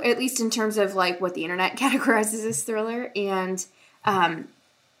do, at least in terms of like what the internet categorizes as thriller. And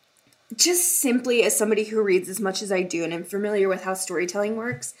just simply as somebody who reads as much as I do and am familiar with how storytelling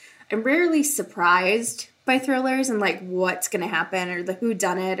works, I'm rarely surprised by thrillers and like what's going to happen or the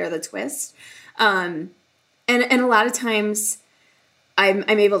whodunit or the twist. And a lot of times I'm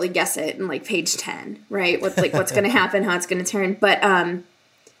able to guess it in like page 10, right? With like what's going to happen, how it's going to turn. But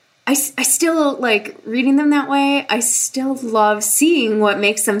I still like reading them that way. I still love seeing what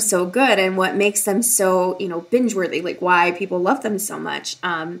makes them so good and what makes them so, you know, binge worthy, like why people love them so much.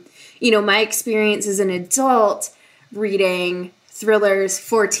 You know, my experience as an adult reading thrillers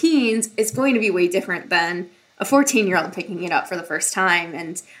for teens is going to be way different than a 14-year-old picking it up for the first time.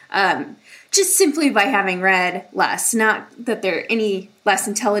 And just simply by having read less, not that they're any less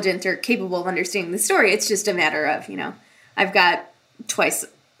intelligent or capable of understanding the story. It's just a matter of, you know, I've got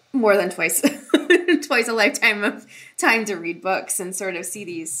more than twice a lifetime of time to read books and sort of see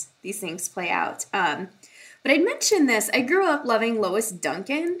these things play out. But I'd mentioned this. I grew up loving Lois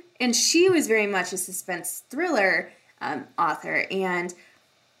Duncan, and she was very much a suspense thriller author. And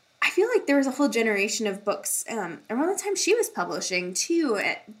I feel like there was a whole generation of books around the time she was publishing, too,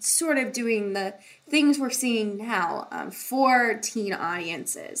 sort of doing the things we're seeing now for teen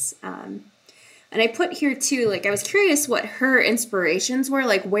audiences. And I put here too, like, I was curious what her inspirations were,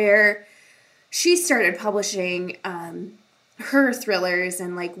 like where she started publishing her thrillers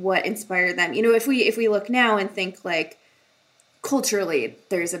and like what inspired them. You know, if we look now and think like culturally,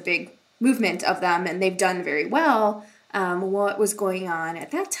 there's a big movement of them and they've done very well. What was going on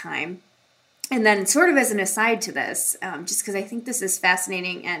at that time? And then sort of as an aside to this, just because I think this is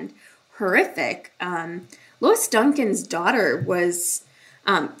fascinating and horrific, Lois Duncan's daughter was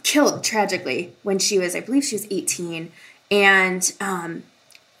killed tragically when she was, I believe she was 18. And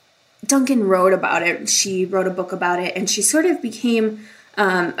Duncan wrote about it. She wrote a book about it, and she sort of became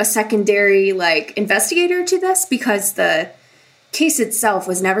a secondary like investigator to this because the case itself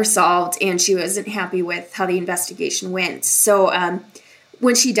was never solved and she wasn't happy with how the investigation went. So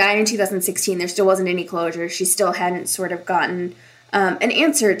when she died in 2016, there still wasn't any closure. She still hadn't sort of gotten an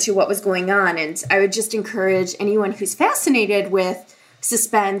answer to what was going on. And I would just encourage anyone who's fascinated with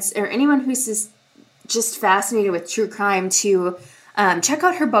suspense or anyone who's just fascinated with true crime to check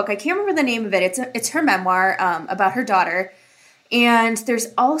out her book. I can't remember the name of it. It's her memoir about her daughter. And there's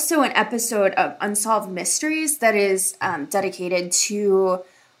also an episode of Unsolved Mysteries that is dedicated to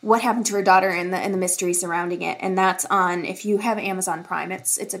what happened to her daughter and the mystery surrounding it. And that's on, if you have Amazon Prime,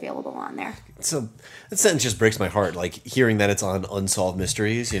 it's available on there. So that sentence just breaks my heart. Like hearing that it's on Unsolved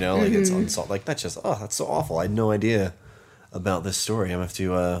Mysteries, you know, like it's unsolved. Like that's just, that's so awful. I had no idea about this story. I'm going to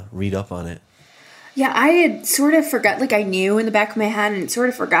have to read up on it. Yeah, I had sort of forgot, like I knew in the back of my head and sort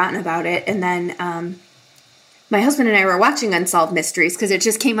of forgotten about it. And then my husband and I were watching Unsolved Mysteries because it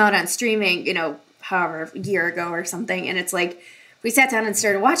just came out on streaming, you know, however, a year ago or something. And it's like, we sat down and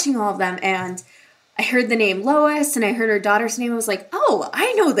started watching all of them, and I heard the name Lois, and I heard her daughter's name. I was like, oh,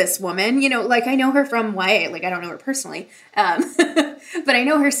 I know this woman. You know, like, I know her from YA. Like, I don't know her personally. But I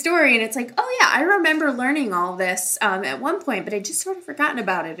know her story, and it's like, oh, yeah, I remember learning all this at one point, but I just sort of forgotten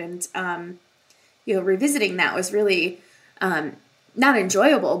about it. And, you know, revisiting that was really not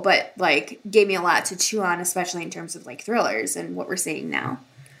enjoyable, but, like, gave me a lot to chew on, especially in terms of, like, thrillers and what we're seeing now.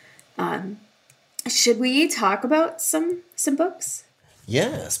 Should we talk about some books?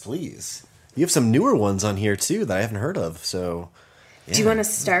 Yes, please. You have some newer ones on here too that I haven't heard of. So, yeah. Do you want to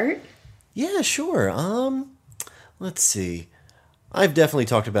start? Yeah, sure. Let's see. I've definitely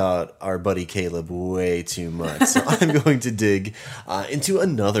talked about our buddy Caleb way too much, so I'm going to dig into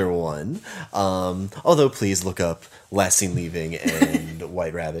another one. Although, please look up Last Seen Leaving and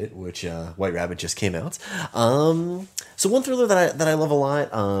White Rabbit, which White Rabbit just came out. So one thriller that I love a lot.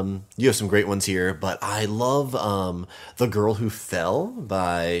 You have some great ones here, but I love The Girl Who Fell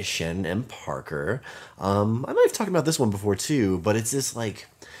by Shannon M. Parker. I might have talked about this one before too, but it's this like.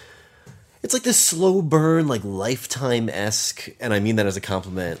 It's like this slow burn, like Lifetime-esque, and I mean that as a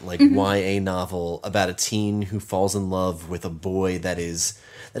compliment, like YA novel about a teen who falls in love with a boy that is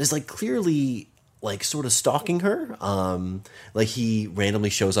like clearly like sort of stalking her. Like he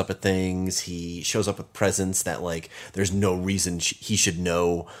randomly shows up at things. He shows up with presents that like there's no reason he should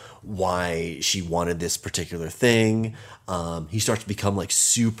know why she wanted this particular thing. He starts to become like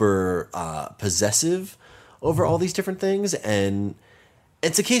super possessive over all these different things, and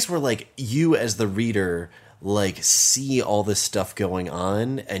it's a case where, like, you as the reader, like, see all this stuff going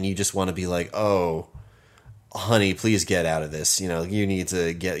on, and you just want to be like, oh, honey, please get out of this. You know, you need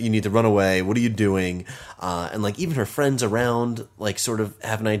to run away. What are you doing? And, like, even her friends around, like, sort of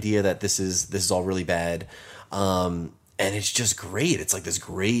have an idea that this is all really bad. And it's just great. It's, like, this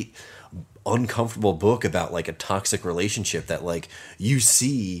great, uncomfortable book about, like, a toxic relationship that, like, you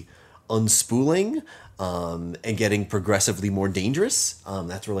see unspooling, and getting progressively more dangerous.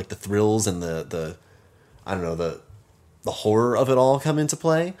 That's where like the thrills and the I don't know, the horror of it all come into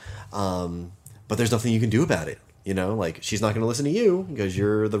play. But there's nothing you can do about it. You know, like she's not going to listen to you because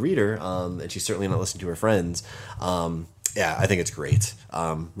you're the reader, and she's certainly not listening to her friends. Yeah, I think it's great.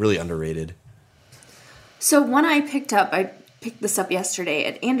 Really underrated. So one I picked this up yesterday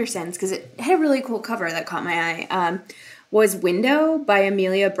at Anderson's because it had a really cool cover that caught my eye. Was Window by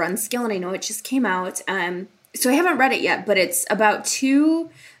Amelia Brunskill, and I know it just came out. So I haven't read it yet, but it's about two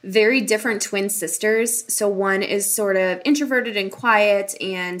very different twin sisters. So one is sort of introverted and quiet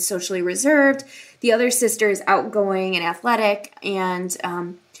and socially reserved. The other sister is outgoing and athletic. And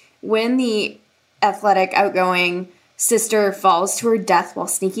when the athletic, outgoing sister falls to her death while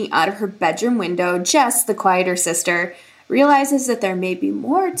sneaking out of her bedroom window, Jess, the quieter sister, realizes that there may be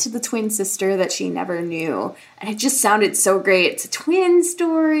more to the twin sister that she never knew. And it just sounded so great. It's a twin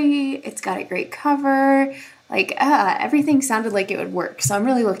story. It's got a great cover. Like, everything sounded like it would work. So I'm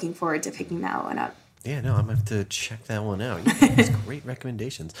really looking forward to picking that one up. Yeah, no, I'm going to have to check that one out. That's great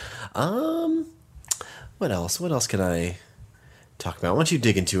recommendations. What else? What else can I talk about? Why don't you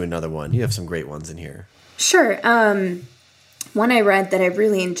dig into another one? You have some great ones in here. Sure. One I read that I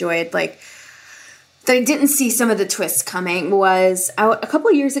really enjoyed, like, that I didn't see some of the twists coming, was out a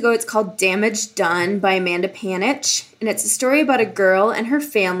couple years ago. It's called Damage Done by Amanda Panich. And it's a story about a girl and her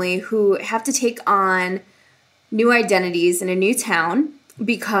family who have to take on new identities in a new town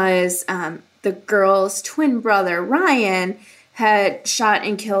because the girl's twin brother, Ryan, had shot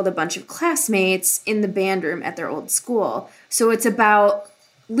and killed a bunch of classmates in the band room at their old school. So it's about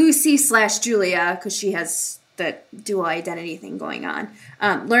Lucy/Julia, because she has the dual identity thing going on,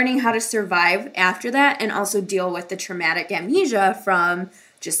 learning how to survive after that and also deal with the traumatic amnesia from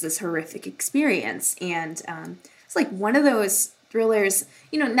just this horrific experience. And it's like one of those thrillers,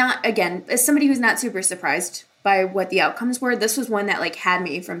 not, again, as somebody who's not super surprised by what the outcomes were, this was one that like had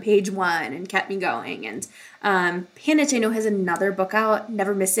me from page one and kept me going. And Panich, I know, has another book out,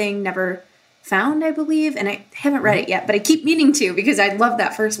 Never Missing, Never Found, I believe, and I haven't read it yet, but I keep meaning to because I love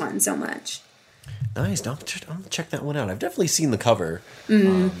that first one so much. Nice. I'll check that one out. I've definitely seen the cover.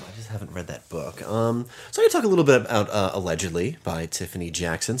 I just haven't read that book. So I'm going to talk a little bit about Allegedly by Tiffany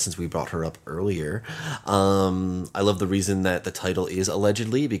Jackson, since we brought her up earlier. I love the reason that the title is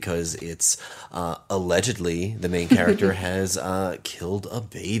Allegedly, because it's allegedly the main character has killed a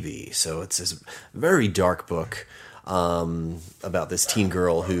baby. So it's this very dark book about this teen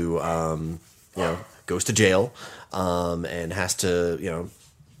girl who goes to jail and has to,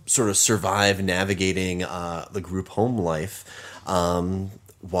 sort of survive navigating the group home life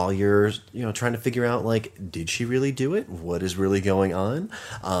while you're trying to figure out, like, did she really do it? What is really going on?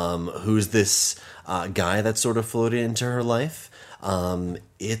 Who's this guy that sort of floated into her life?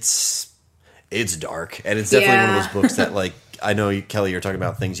 It's dark, and it's definitely one of those books that, like, I know, Kelly, you're talking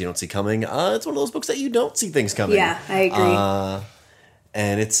about things you don't see coming. It's one of those books that you don't see things coming. Yeah, I agree.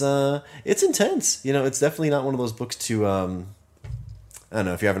 And it's intense. It's definitely not one of those books to I don't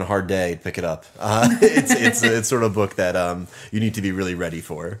know, if you're having a hard day, pick it up. It's sort of a book that you need to be really ready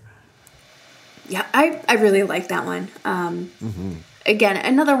for. Yeah, I really like that one. Again,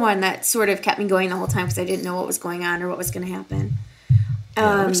 another one that sort of kept me going the whole time because I didn't know what was going on or what was going to happen.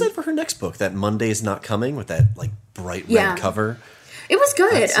 I'm excited for her next book, that Monday's Not Coming, with that like bright red cover. It was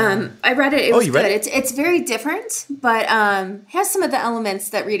good. I read it. It was good. It? It's very different, but has some of the elements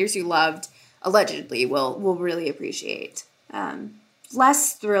that readers who loved Allegedly will really appreciate.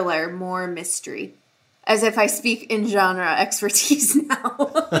 Less thriller, more mystery. As if I speak in genre expertise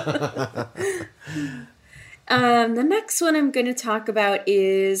now. The next one I'm going to talk about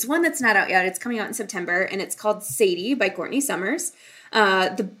is one that's not out yet. It's coming out in September, and it's called Sadie by Courtney Summers.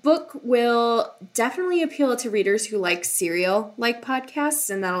 The book will definitely appeal to readers who like serial-like podcasts,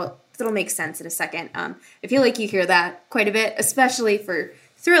 and that'll make sense in a second. I feel like you hear that quite a bit, especially for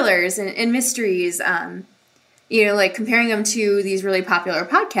thrillers and mysteries. Like comparing them to these really popular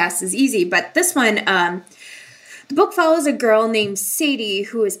podcasts is easy, but this one, the book follows a girl named Sadie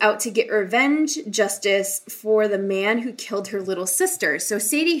who is out to get revenge justice for the man who killed her little sister. So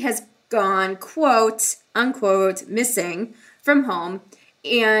Sadie has gone, quote, unquote, missing from home,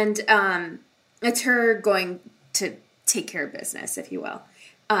 and it's her going to take care of business, if you will.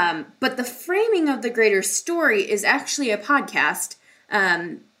 But the framing of the greater story is actually a podcast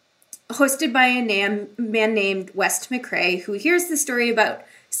hosted by a man named West McCrae, who hears the story about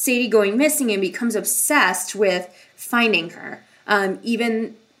Sadie going missing and becomes obsessed with finding her,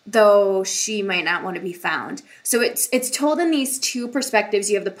 even though she might not want to be found. So it's told in these two perspectives.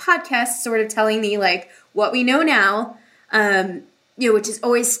 You have the podcast sort of telling me, like, what we know now, which is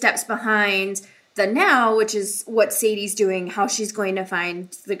always steps behind the now, which is what Sadie's doing, how she's going to find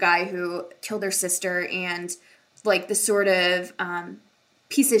the guy who killed her sister, and, like, the sort of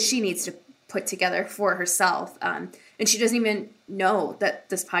pieces she needs to put together for herself. And she doesn't even know that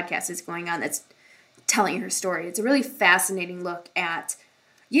this podcast is going on that's telling her story. It's a really fascinating look at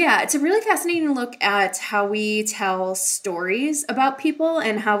how we tell stories about people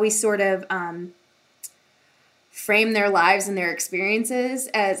and how we sort of frame their lives and their experiences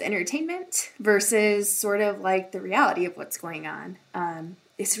as entertainment versus sort of like the reality of what's going on.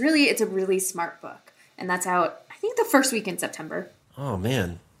 It's a really smart book, and that's out, I think, the first week in September. Oh,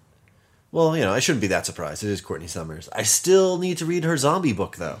 man. Well, I shouldn't be that surprised. It is Courtney Summers. I still need to read her zombie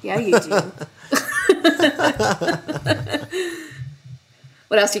book, though. Yeah, you do.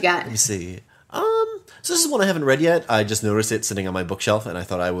 What else you got? Let me see. So this is one I haven't read yet. I just noticed it sitting on my bookshelf, and I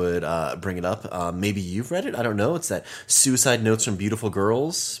thought I would bring it up. Maybe you've read it. I don't know. It's that Suicide Notes from Beautiful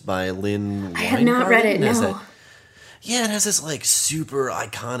Girls by Lynn Weingarten. I have not read it, no. Yeah, it has this like super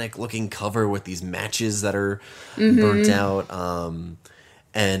iconic looking cover with these matches that are burnt out.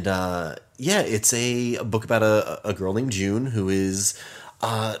 And yeah, it's a book about a girl named June who is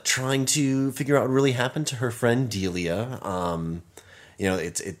trying to figure out what really happened to her friend Delia.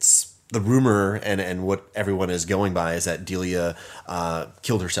 It's the rumor and what everyone is going by is that Delia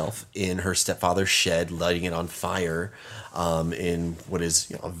killed herself in her stepfather's shed, lighting it on fire in what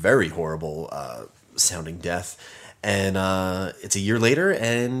is a very horrible sounding death. And it's a year later,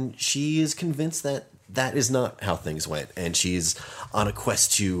 and she is convinced that that is not how things went. And she's on a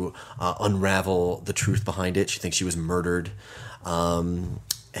quest to unravel the truth behind it. She thinks she was murdered.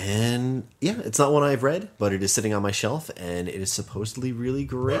 And yeah, it's not one I've read, but it is sitting on my shelf, and it is supposedly really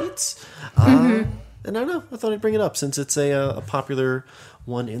great. And I don't know, I thought I'd bring it up since it's a popular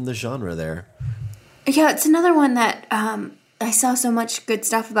one in the genre there. Yeah, it's another one that I saw so much good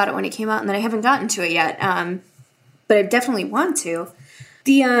stuff about it when it came out, and then I haven't gotten to it yet. But I definitely want to.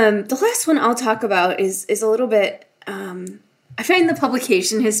 The last one I'll talk about is a little bit. I find the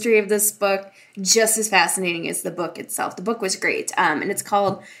publication history of this book just as fascinating as the book itself. The book was great, and it's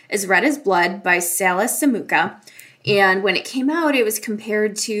called As Red as Blood by Salas Samuka. And when it came out, it was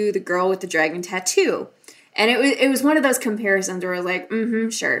compared to The Girl with the Dragon Tattoo. And it was one of those comparisons where I was like,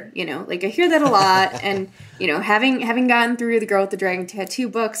 sure, like I hear that a lot. And, having gotten through the Girl with the Dragon Tattoo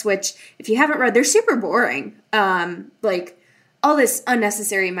books, which if you haven't read, they're super boring. Like all this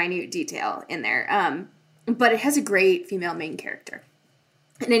unnecessary minute detail in there. But it has a great female main character.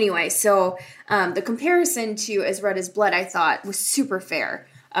 And anyway, so the comparison to As Red as Blood, I thought, was super fair.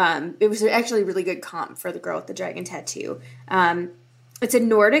 It was actually a really good comp for The Girl with the Dragon Tattoo. It's a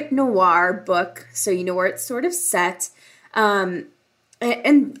Nordic noir book, so you know where it's sort of set. And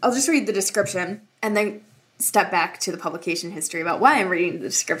I'll just read the description and then step back to the publication history about why I'm reading the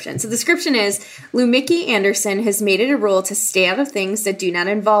description. So the description is, Lumiki Anderson has made it a rule to stay out of things that do not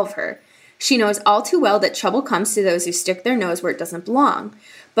involve her. She knows all too well that trouble comes to those who stick their nose where it doesn't belong.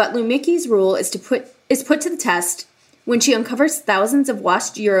 But Lumiki's rule is put to the test when she uncovers thousands of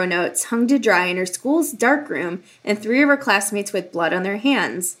washed euro notes hung to dry in her school's darkroom and 3 of her classmates with blood on their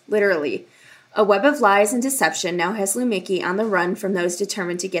hands, literally. A web of lies and deception now has Lumiki on the run from those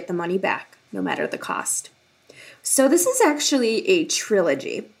determined to get the money back, no matter the cost. So this is actually a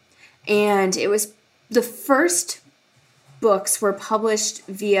trilogy, and it was the first books were published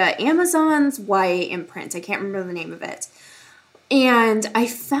via Amazon's YA imprint. I can't remember the name of it. And I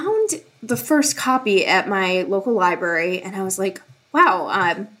found the first copy at my local library, and I was like, wow.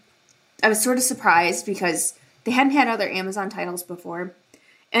 I was sort of surprised because they hadn't had other Amazon titles before.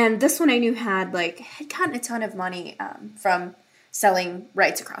 And this one I knew had gotten a ton of money from selling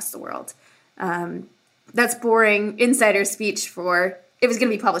rights across the world. That's boring insider speech for it was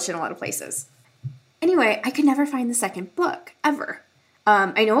going to be published in a lot of places. Anyway, I could never find the second book, ever.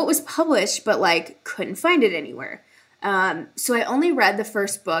 I know it was published, but couldn't find it anywhere. So I only read the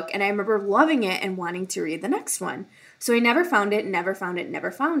first book, and I remember loving it and wanting to read the next one. So I never found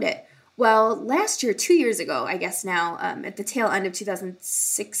it. Well, last year, 2 years ago, I guess now, at the tail end of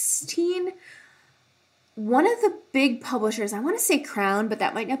 2016, one of the big publishers, I want to say Crown, but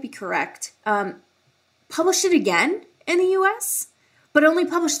that might not be correct, published it again in the US, but only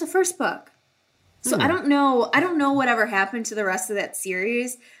published the first book. So I don't know whatever happened to the rest of that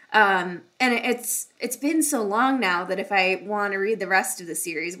series. And it's been so long now that if I want to read the rest of the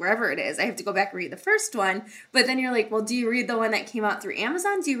series, wherever it is, I have to go back and read the first one. But then you're like, well, do you read the one that came out through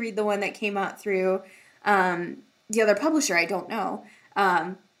Amazon? Do you read the one that came out through the other publisher? I don't know.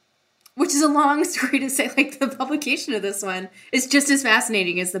 Which is a long story to say, the publication of this one is just as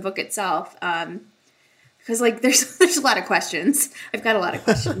fascinating as the book itself. Because there's a lot of questions. I've got a lot of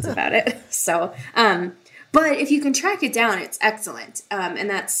questions about it. So, but if you can track it down, it's excellent. And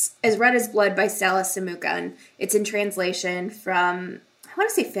that's As Red as Blood by Salas Samuka. And it's in translation from, I want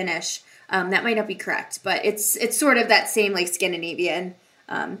to say Finnish. That might not be correct, but it's sort of that same Scandinavian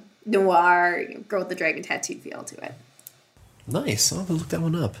noir, girl with the dragon tattoo feel to it. Nice. I'll have to look that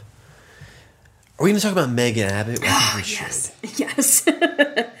one up. Are we going to talk about Megan Abbott? I think we should. Yes.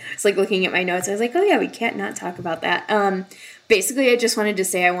 It's looking at my notes. I was like, oh yeah, we can't not talk about that. Basically, I just wanted to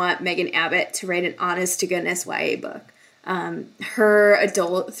say I want Megan Abbott to write an honest-to-goodness YA book. Her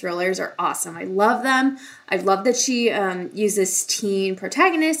adult thrillers are awesome. I love them. I love that she uses teen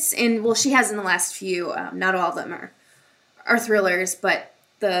protagonists. And, she has in the last few. Not all of them are thrillers, but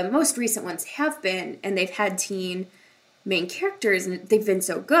the most recent ones have been, and they've had teen main characters, and they've been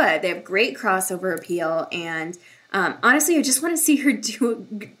so good. They have great crossover appeal, and honestly, I just want to see her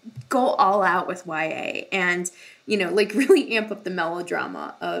go all out with YA and, really amp up the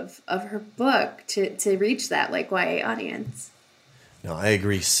melodrama of her book to reach that, YA audience. No, I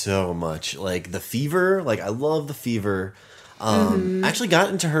agree so much. The Fever, I love The Fever. I actually got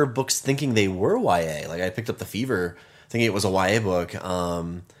into her books thinking they were YA. Like I picked up The Fever thinking it was a YA book.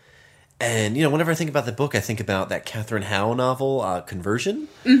 And, whenever I think about the book, I think about that Catherine Howe novel, Conversion.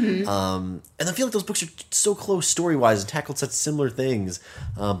 And I feel like those books are so close story-wise and tackled such similar things.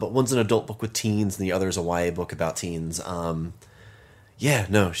 But one's an adult book with teens and the other's a YA book about teens.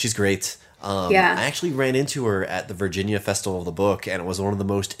 She's great. I actually ran into her at the Virginia Festival of the Book, and it was one of the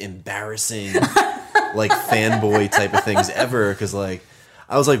most embarrassing, fanboy type of things ever. Because, I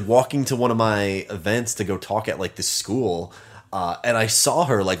was, walking to one of my events to go talk at, this school, and I saw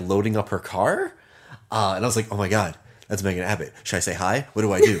her, loading up her car, and I was like, oh my God, that's Megan Abbott. Should I say hi? What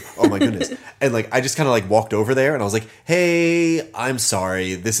do I do? Oh my goodness. And, I just kind of, walked over there, and I was like, hey, I'm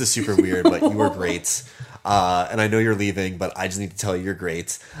sorry. This is super weird, but you were great. And I know you're leaving, but I just need to tell you you're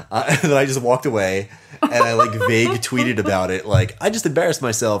great. And then I just walked away, and I vague tweeted about it. I just embarrassed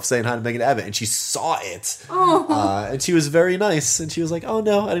myself saying hi to Megan Abbott, and she saw it. And she was very nice, and she was like, "Oh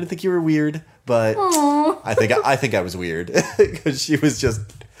no, I didn't think you were weird, but I think I was weird because she was just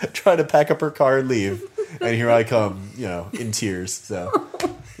trying to pack up her car and leave, and here I come, in tears." So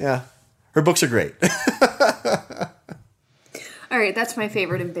yeah, her books are great. All right, that's my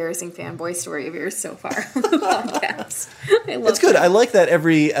favorite embarrassing fanboy story of yours so far on the podcast. I love It's good. that. I like that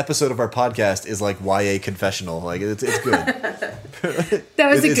every episode of our podcast is YA confessional. It's good. That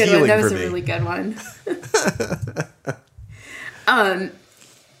was a good one. That was a really good one.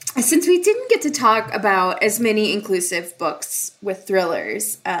 Since we didn't get to talk about as many inclusive books with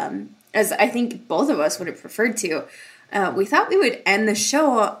thrillers as I think both of us would have preferred to, we thought we would end the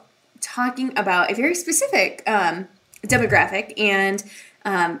show talking about a very specific demographic. And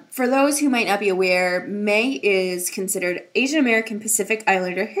for those who might not be aware, May is considered Asian American Pacific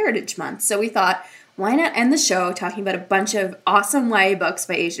Islander Heritage Month. So we thought, why not end the show talking about a bunch of awesome YA books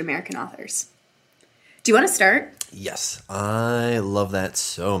by Asian American authors? Do you want to start? Yes, I love that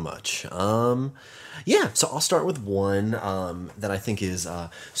so much. So I'll start with one that I think is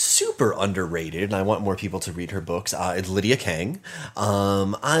super underrated, and I want more people to read her books. It's Lydia Kang.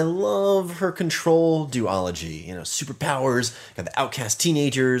 I love her Control duology. Superpowers, got the outcast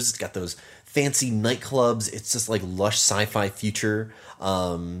teenagers, it's got those fancy nightclubs. It's just lush sci-fi future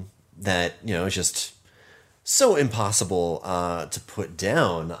that, is just so impossible to put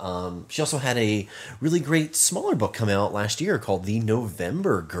down. She also had a really great smaller book come out last year called The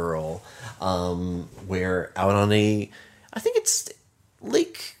November Girl, where out on I think it's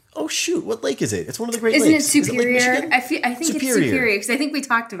Lake. Oh shoot, what lake is it? It's one of the Great Lakes. Isn't it Superior? Is it Lake Michigan? I think it's Superior because I think we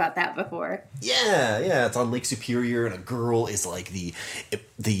talked about that before. Yeah, it's on Lake Superior, and a girl is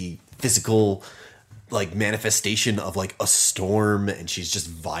the physical manifestation of a storm, and she's just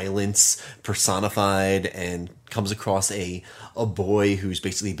violence personified, and comes across a boy who's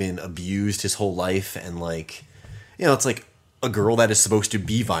basically been abused his whole life, and it's a girl that is supposed to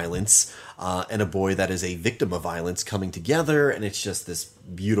be violence and a boy that is a victim of violence coming together, and it's just this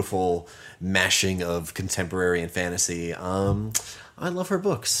beautiful mashing of contemporary and fantasy. I love her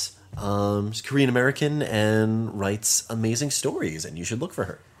books. She's Korean American and writes amazing stories, and you should look for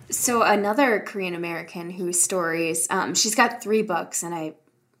her. So another Korean American whose stories, she's got 3 books, and I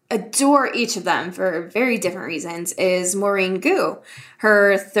adore each of them for very different reasons, is Maureen Gu.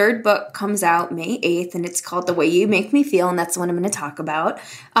 Her 3rd book comes out May 8th, and it's called The Way You Make Me Feel, and that's the one I'm going to talk about.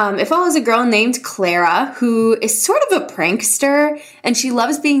 It follows a girl named Clara, who is sort of a prankster, and she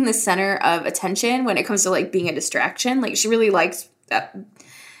loves being the center of attention when it comes to being a distraction. She really likes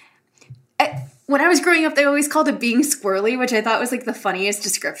when I was growing up, they always called it being squirrely, which I thought was the funniest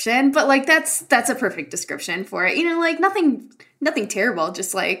description. But that's a perfect description for it. Nothing terrible,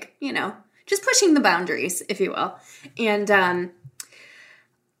 just just pushing the boundaries, if you will. And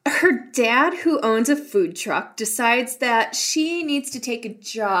her dad, who owns a food truck, decides that she needs to take a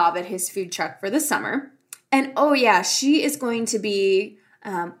job at his food truck for the summer. And oh yeah, she is going to be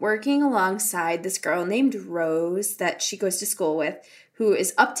working alongside this girl named Rose that she goes to school with, who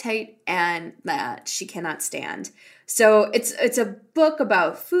is uptight and that she cannot stand. So it's a book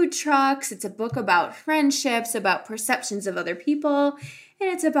about food trucks, it's a book about friendships, about perceptions of other people,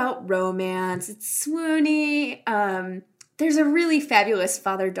 and it's about romance. It's swoony. There's a really fabulous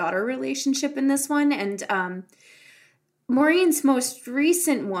father-daughter relationship in this one, and Maureen's most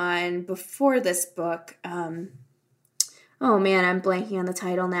recent one before this book, oh man, I'm blanking on the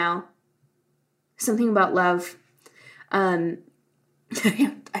title now. Something about love.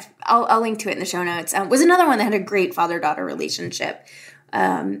 I'll link to it in the show notes. Was another one that had a great father-daughter relationship.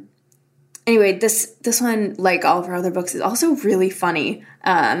 Anyway, this one, like all of her other books, is also really funny.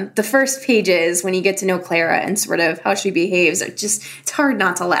 The first pages, when you get to know Clara and sort of how she behaves, it's hard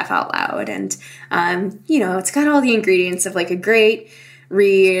not to laugh out loud. And, it's got all the ingredients of like a great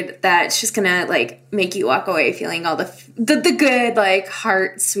read that's just gonna like make you walk away feeling all the good, like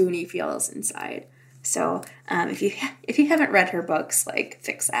heart swoony feels inside. So if you haven't read her books, like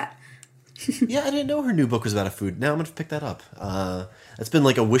fix that. Yeah, I didn't know her new book was about a food. Now I'm going to pick that up. It's been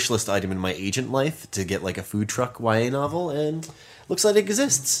like a wish list item in my agent life to get like a food truck YA novel, and looks like it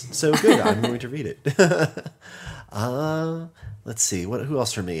exists. So good, I'm going to read it. Let's see, who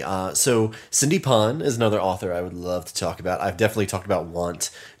else for me? So Cindy Pon is another author I would love to talk about. I've definitely talked about Want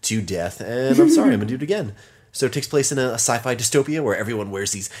to death, and I'm sorry, I'm going to do it again. So it takes place in a sci-fi dystopia where everyone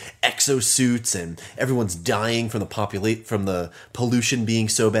wears these exosuits and everyone's dying from the pollution being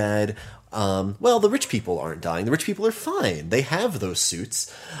so bad. Well, the rich people aren't dying. The rich people are fine. They have those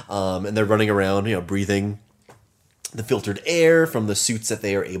suits, and they're running around, breathing the filtered air from the suits that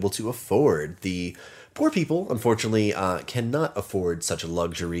they are able to afford. The poor people, unfortunately, cannot afford such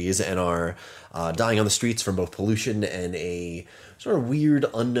luxuries and are dying on the streets from both pollution and a sort of weird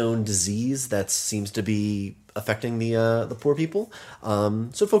unknown disease that seems to be affecting the poor people. So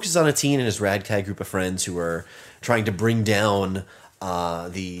it focuses on a teen and his ragtag group of friends who are trying to bring down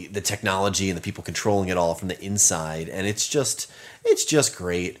the technology and the people controlling it all from the inside, and it's just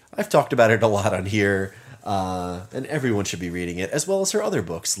great. I've talked about it a lot on here, and everyone should be reading it, as well as her other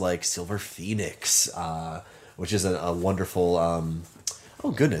books like Silver Phoenix, which is a wonderful. Oh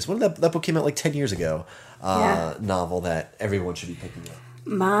goodness, when did that book came out like 10 years ago? Novel that everyone should be picking up.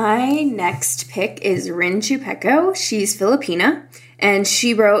 My next pick is Rin Chupeco. She's Filipina, and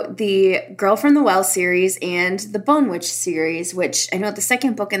she wrote the Girl from the Well series and the Bone Witch series, which I know the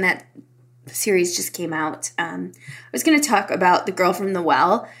second book in that series just came out. I was going to talk about the Girl from the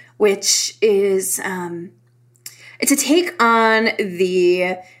Well, which is it's a take on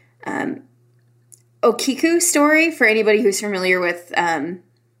the Okiku story. For anybody who's familiar with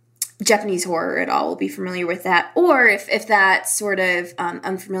Japanese horror at all will be familiar with that. Or if that's sort of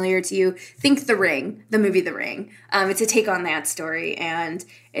unfamiliar to you, think The Ring, the movie The Ring. It's a take on that story, and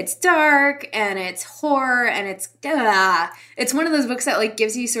it's dark, and it's horror, and it's one of those books that like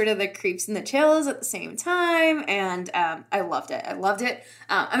gives you sort of the creeps and the chills at the same time, and I loved it.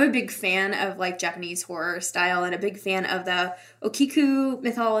 I'm a big fan of like Japanese horror style and a big fan of the Okiku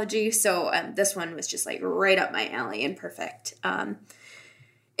mythology, so this one was just like right up my alley and perfect.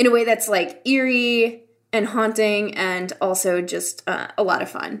 In a way that's like eerie and haunting and also just a lot of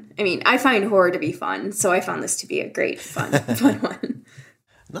fun. I mean, I find horror to be fun, so I found this to be a great fun one.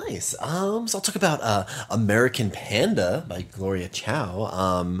 Nice. So I'll talk about American Panda by Gloria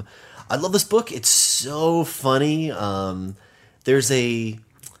Chow. I love this book. It's so funny. If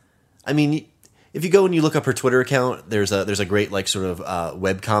you go and you look up her Twitter account, there's a great like sort of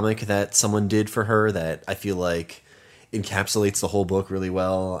webcomic that someone did for her that I feel like encapsulates the whole book really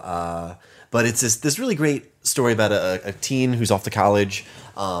well. But it's this really great story about a teen who's off to college,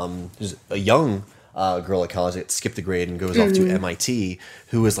 who's a young girl at college that skipped the grade and goes off to MIT,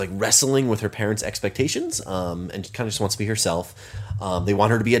 who is like wrestling with her parents' expectations, and kind of just wants to be herself. They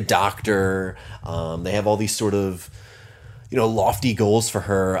want her to be a doctor. They have all these sort of lofty goals for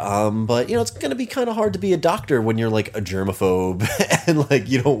her. But it's going to be kind of hard to be a doctor when you're like a germaphobe and like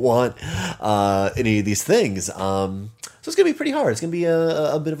you don't want any of these things. So it's going to be pretty hard. It's going to be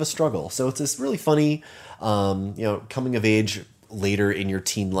a bit of a struggle. So it's this really funny, coming of age later in your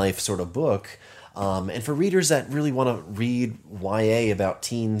teen life sort of book. And for readers that really want to read YA about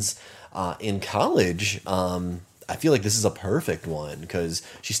teens in college, I feel like this is a perfect one because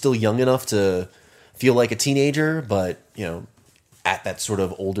she's still young enough to feel like a teenager, but at that sort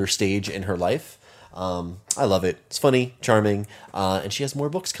of older stage in her life. I love it. It's funny, charming, and she has more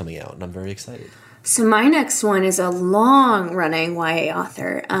books coming out, and I'm very excited. So my next one is a long-running YA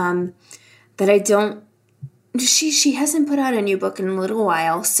author that I don't. She hasn't put out a new book in a little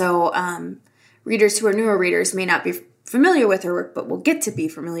while, so readers who are newer readers may not be familiar with her work, but will get to be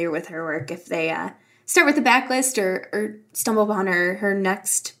familiar with her work if they start with the backlist or stumble upon her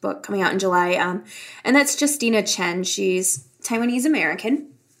next book coming out in July. And that's Justina Chen. She's Taiwanese American.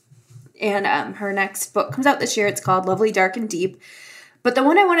 And her next book comes out this year. It's called Lovely, Dark, and Deep. But the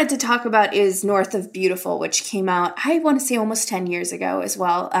one I wanted to talk about is North of Beautiful, which came out, I want to say, almost 10 years ago as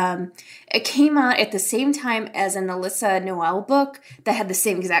well. It came out at the same time as an Alyssa Noel book that had the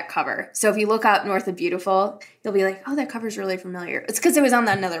same exact cover. So if you look up North of Beautiful, you'll be like, oh, that cover's really familiar. It's because it was on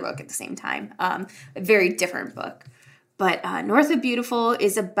another book at the same time. A very different book. But North of Beautiful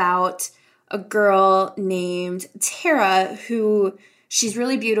is about a girl named Tara who She's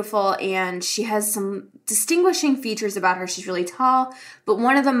really beautiful, and she has some distinguishing features about her. She's really tall, but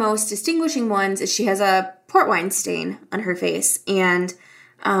one of the most distinguishing ones is she has a port wine stain on her face, and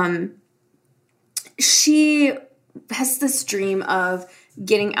she has this dream of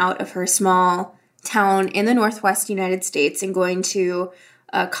getting out of her small town in the Northwest United States and going to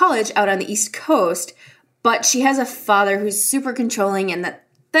college out on the East Coast, but she has a father who's super controlling, and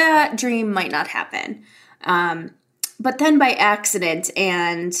that dream might not happen. But then by accident,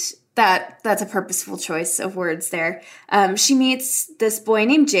 and that's a purposeful choice of words there, she meets this boy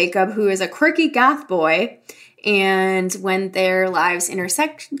named Jacob, who is a quirky goth boy, and when their lives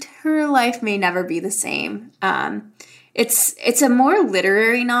intersect, her life may never be the same. It's a more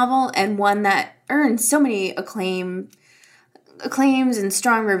literary novel, and one that earned so many acclaims and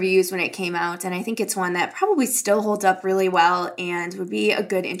strong reviews when it came out, and I think it's one that probably still holds up really well and would be a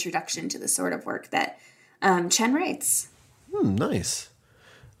good introduction to the sort of work that Chen writes. Nice.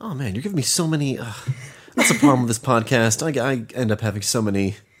 Oh man, you're giving me so many. That's a problem with this podcast. I end up having so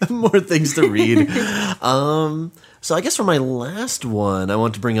many more things to read. So I guess for my last one, I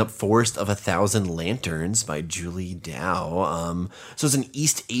want to bring up Forest of a Thousand Lanterns by Julie Dao. So it's an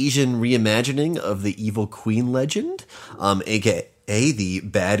East Asian reimagining of the evil queen legend, aka the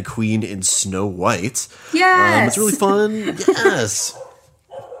bad queen in Snow White. Yes! It's really fun. Yes!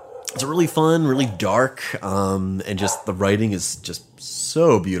 It's really fun, really dark, and just the writing is just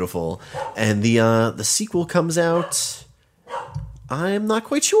so beautiful. And the sequel comes out, I'm not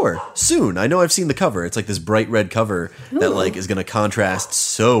quite sure, soon. I know I've seen the cover. It's like this bright red cover that like is going to contrast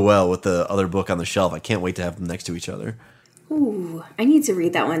so well with the other book on the shelf. I can't wait to have them next to each other. Ooh, I need to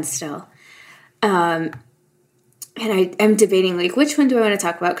read that one still. And I'm debating, like, which one do I want to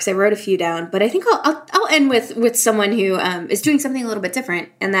talk about? Because I wrote a few down. But I think I'll end with someone who is doing something a little bit different,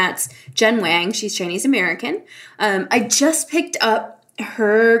 and that's Jen Wang. She's Chinese-American. I just picked up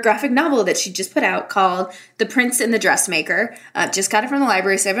her graphic novel that she just put out called The Prince and the Dressmaker. Just got it from the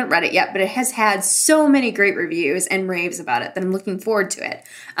library, so I haven't read it yet. But it has had so many great reviews and raves about it that I'm looking forward to it.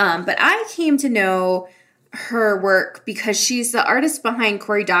 But I came to know her work because she's the artist behind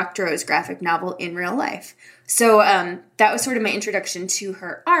Cory Doctorow's graphic novel In Real Life. So that was sort of my introduction to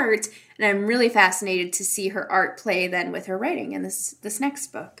her art, and I'm really fascinated to see her art play then with her writing in this next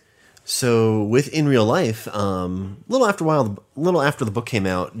book. So with In Real Life, little after the book came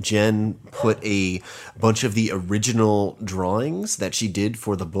out, Jen put a bunch of the original drawings that she did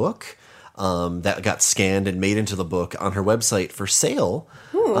for the book that got scanned and made into the book on her website for sale.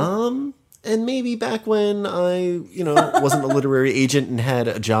 And maybe back when I, wasn't a literary agent and had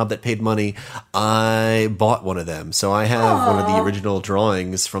a job that paid money, I bought one of them. So I have one of the original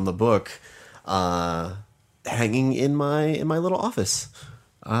drawings from the book hanging in my little office.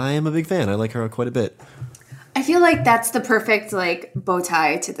 I am a big fan. I like her quite a bit. I feel like that's the perfect bow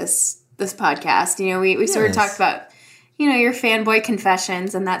tie to this podcast. We sort of talked about your fanboy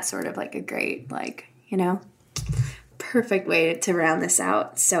confessions, and that's sort of like a great perfect way to round this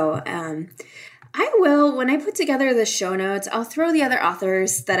out. So I will, when I put together the show notes, I'll throw the other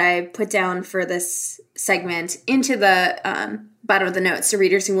authors that I put down for this segment into the bottom of the notes, so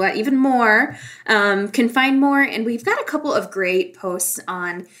readers who want even more can find more. And we've got a couple of great posts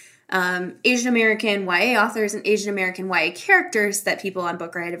on Asian American YA authors and Asian American YA characters that people on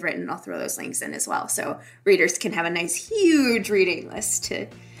Book Riot have written. I'll throw those links in as well, so readers can have a nice huge reading list to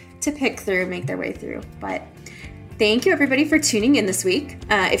pick through, make their way through. But thank you, everybody, for tuning in this week.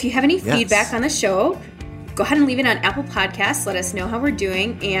 If you have any feedback on the show, go ahead and leave it on Apple Podcasts. Let us know how we're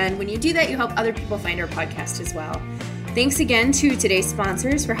doing. And when you do that, you help other people find our podcast as well. Thanks again to today's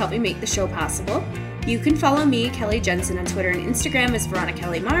sponsors for helping make the show possible. You can follow me, Kelly Jensen, on Twitter and Instagram as Veronica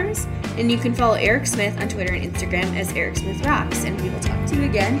Kelly Mars. And you can follow Eric Smith on Twitter and Instagram as Eric Smith Rocks. And we will talk to you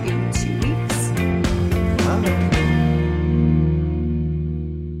again in 2 weeks. Bye.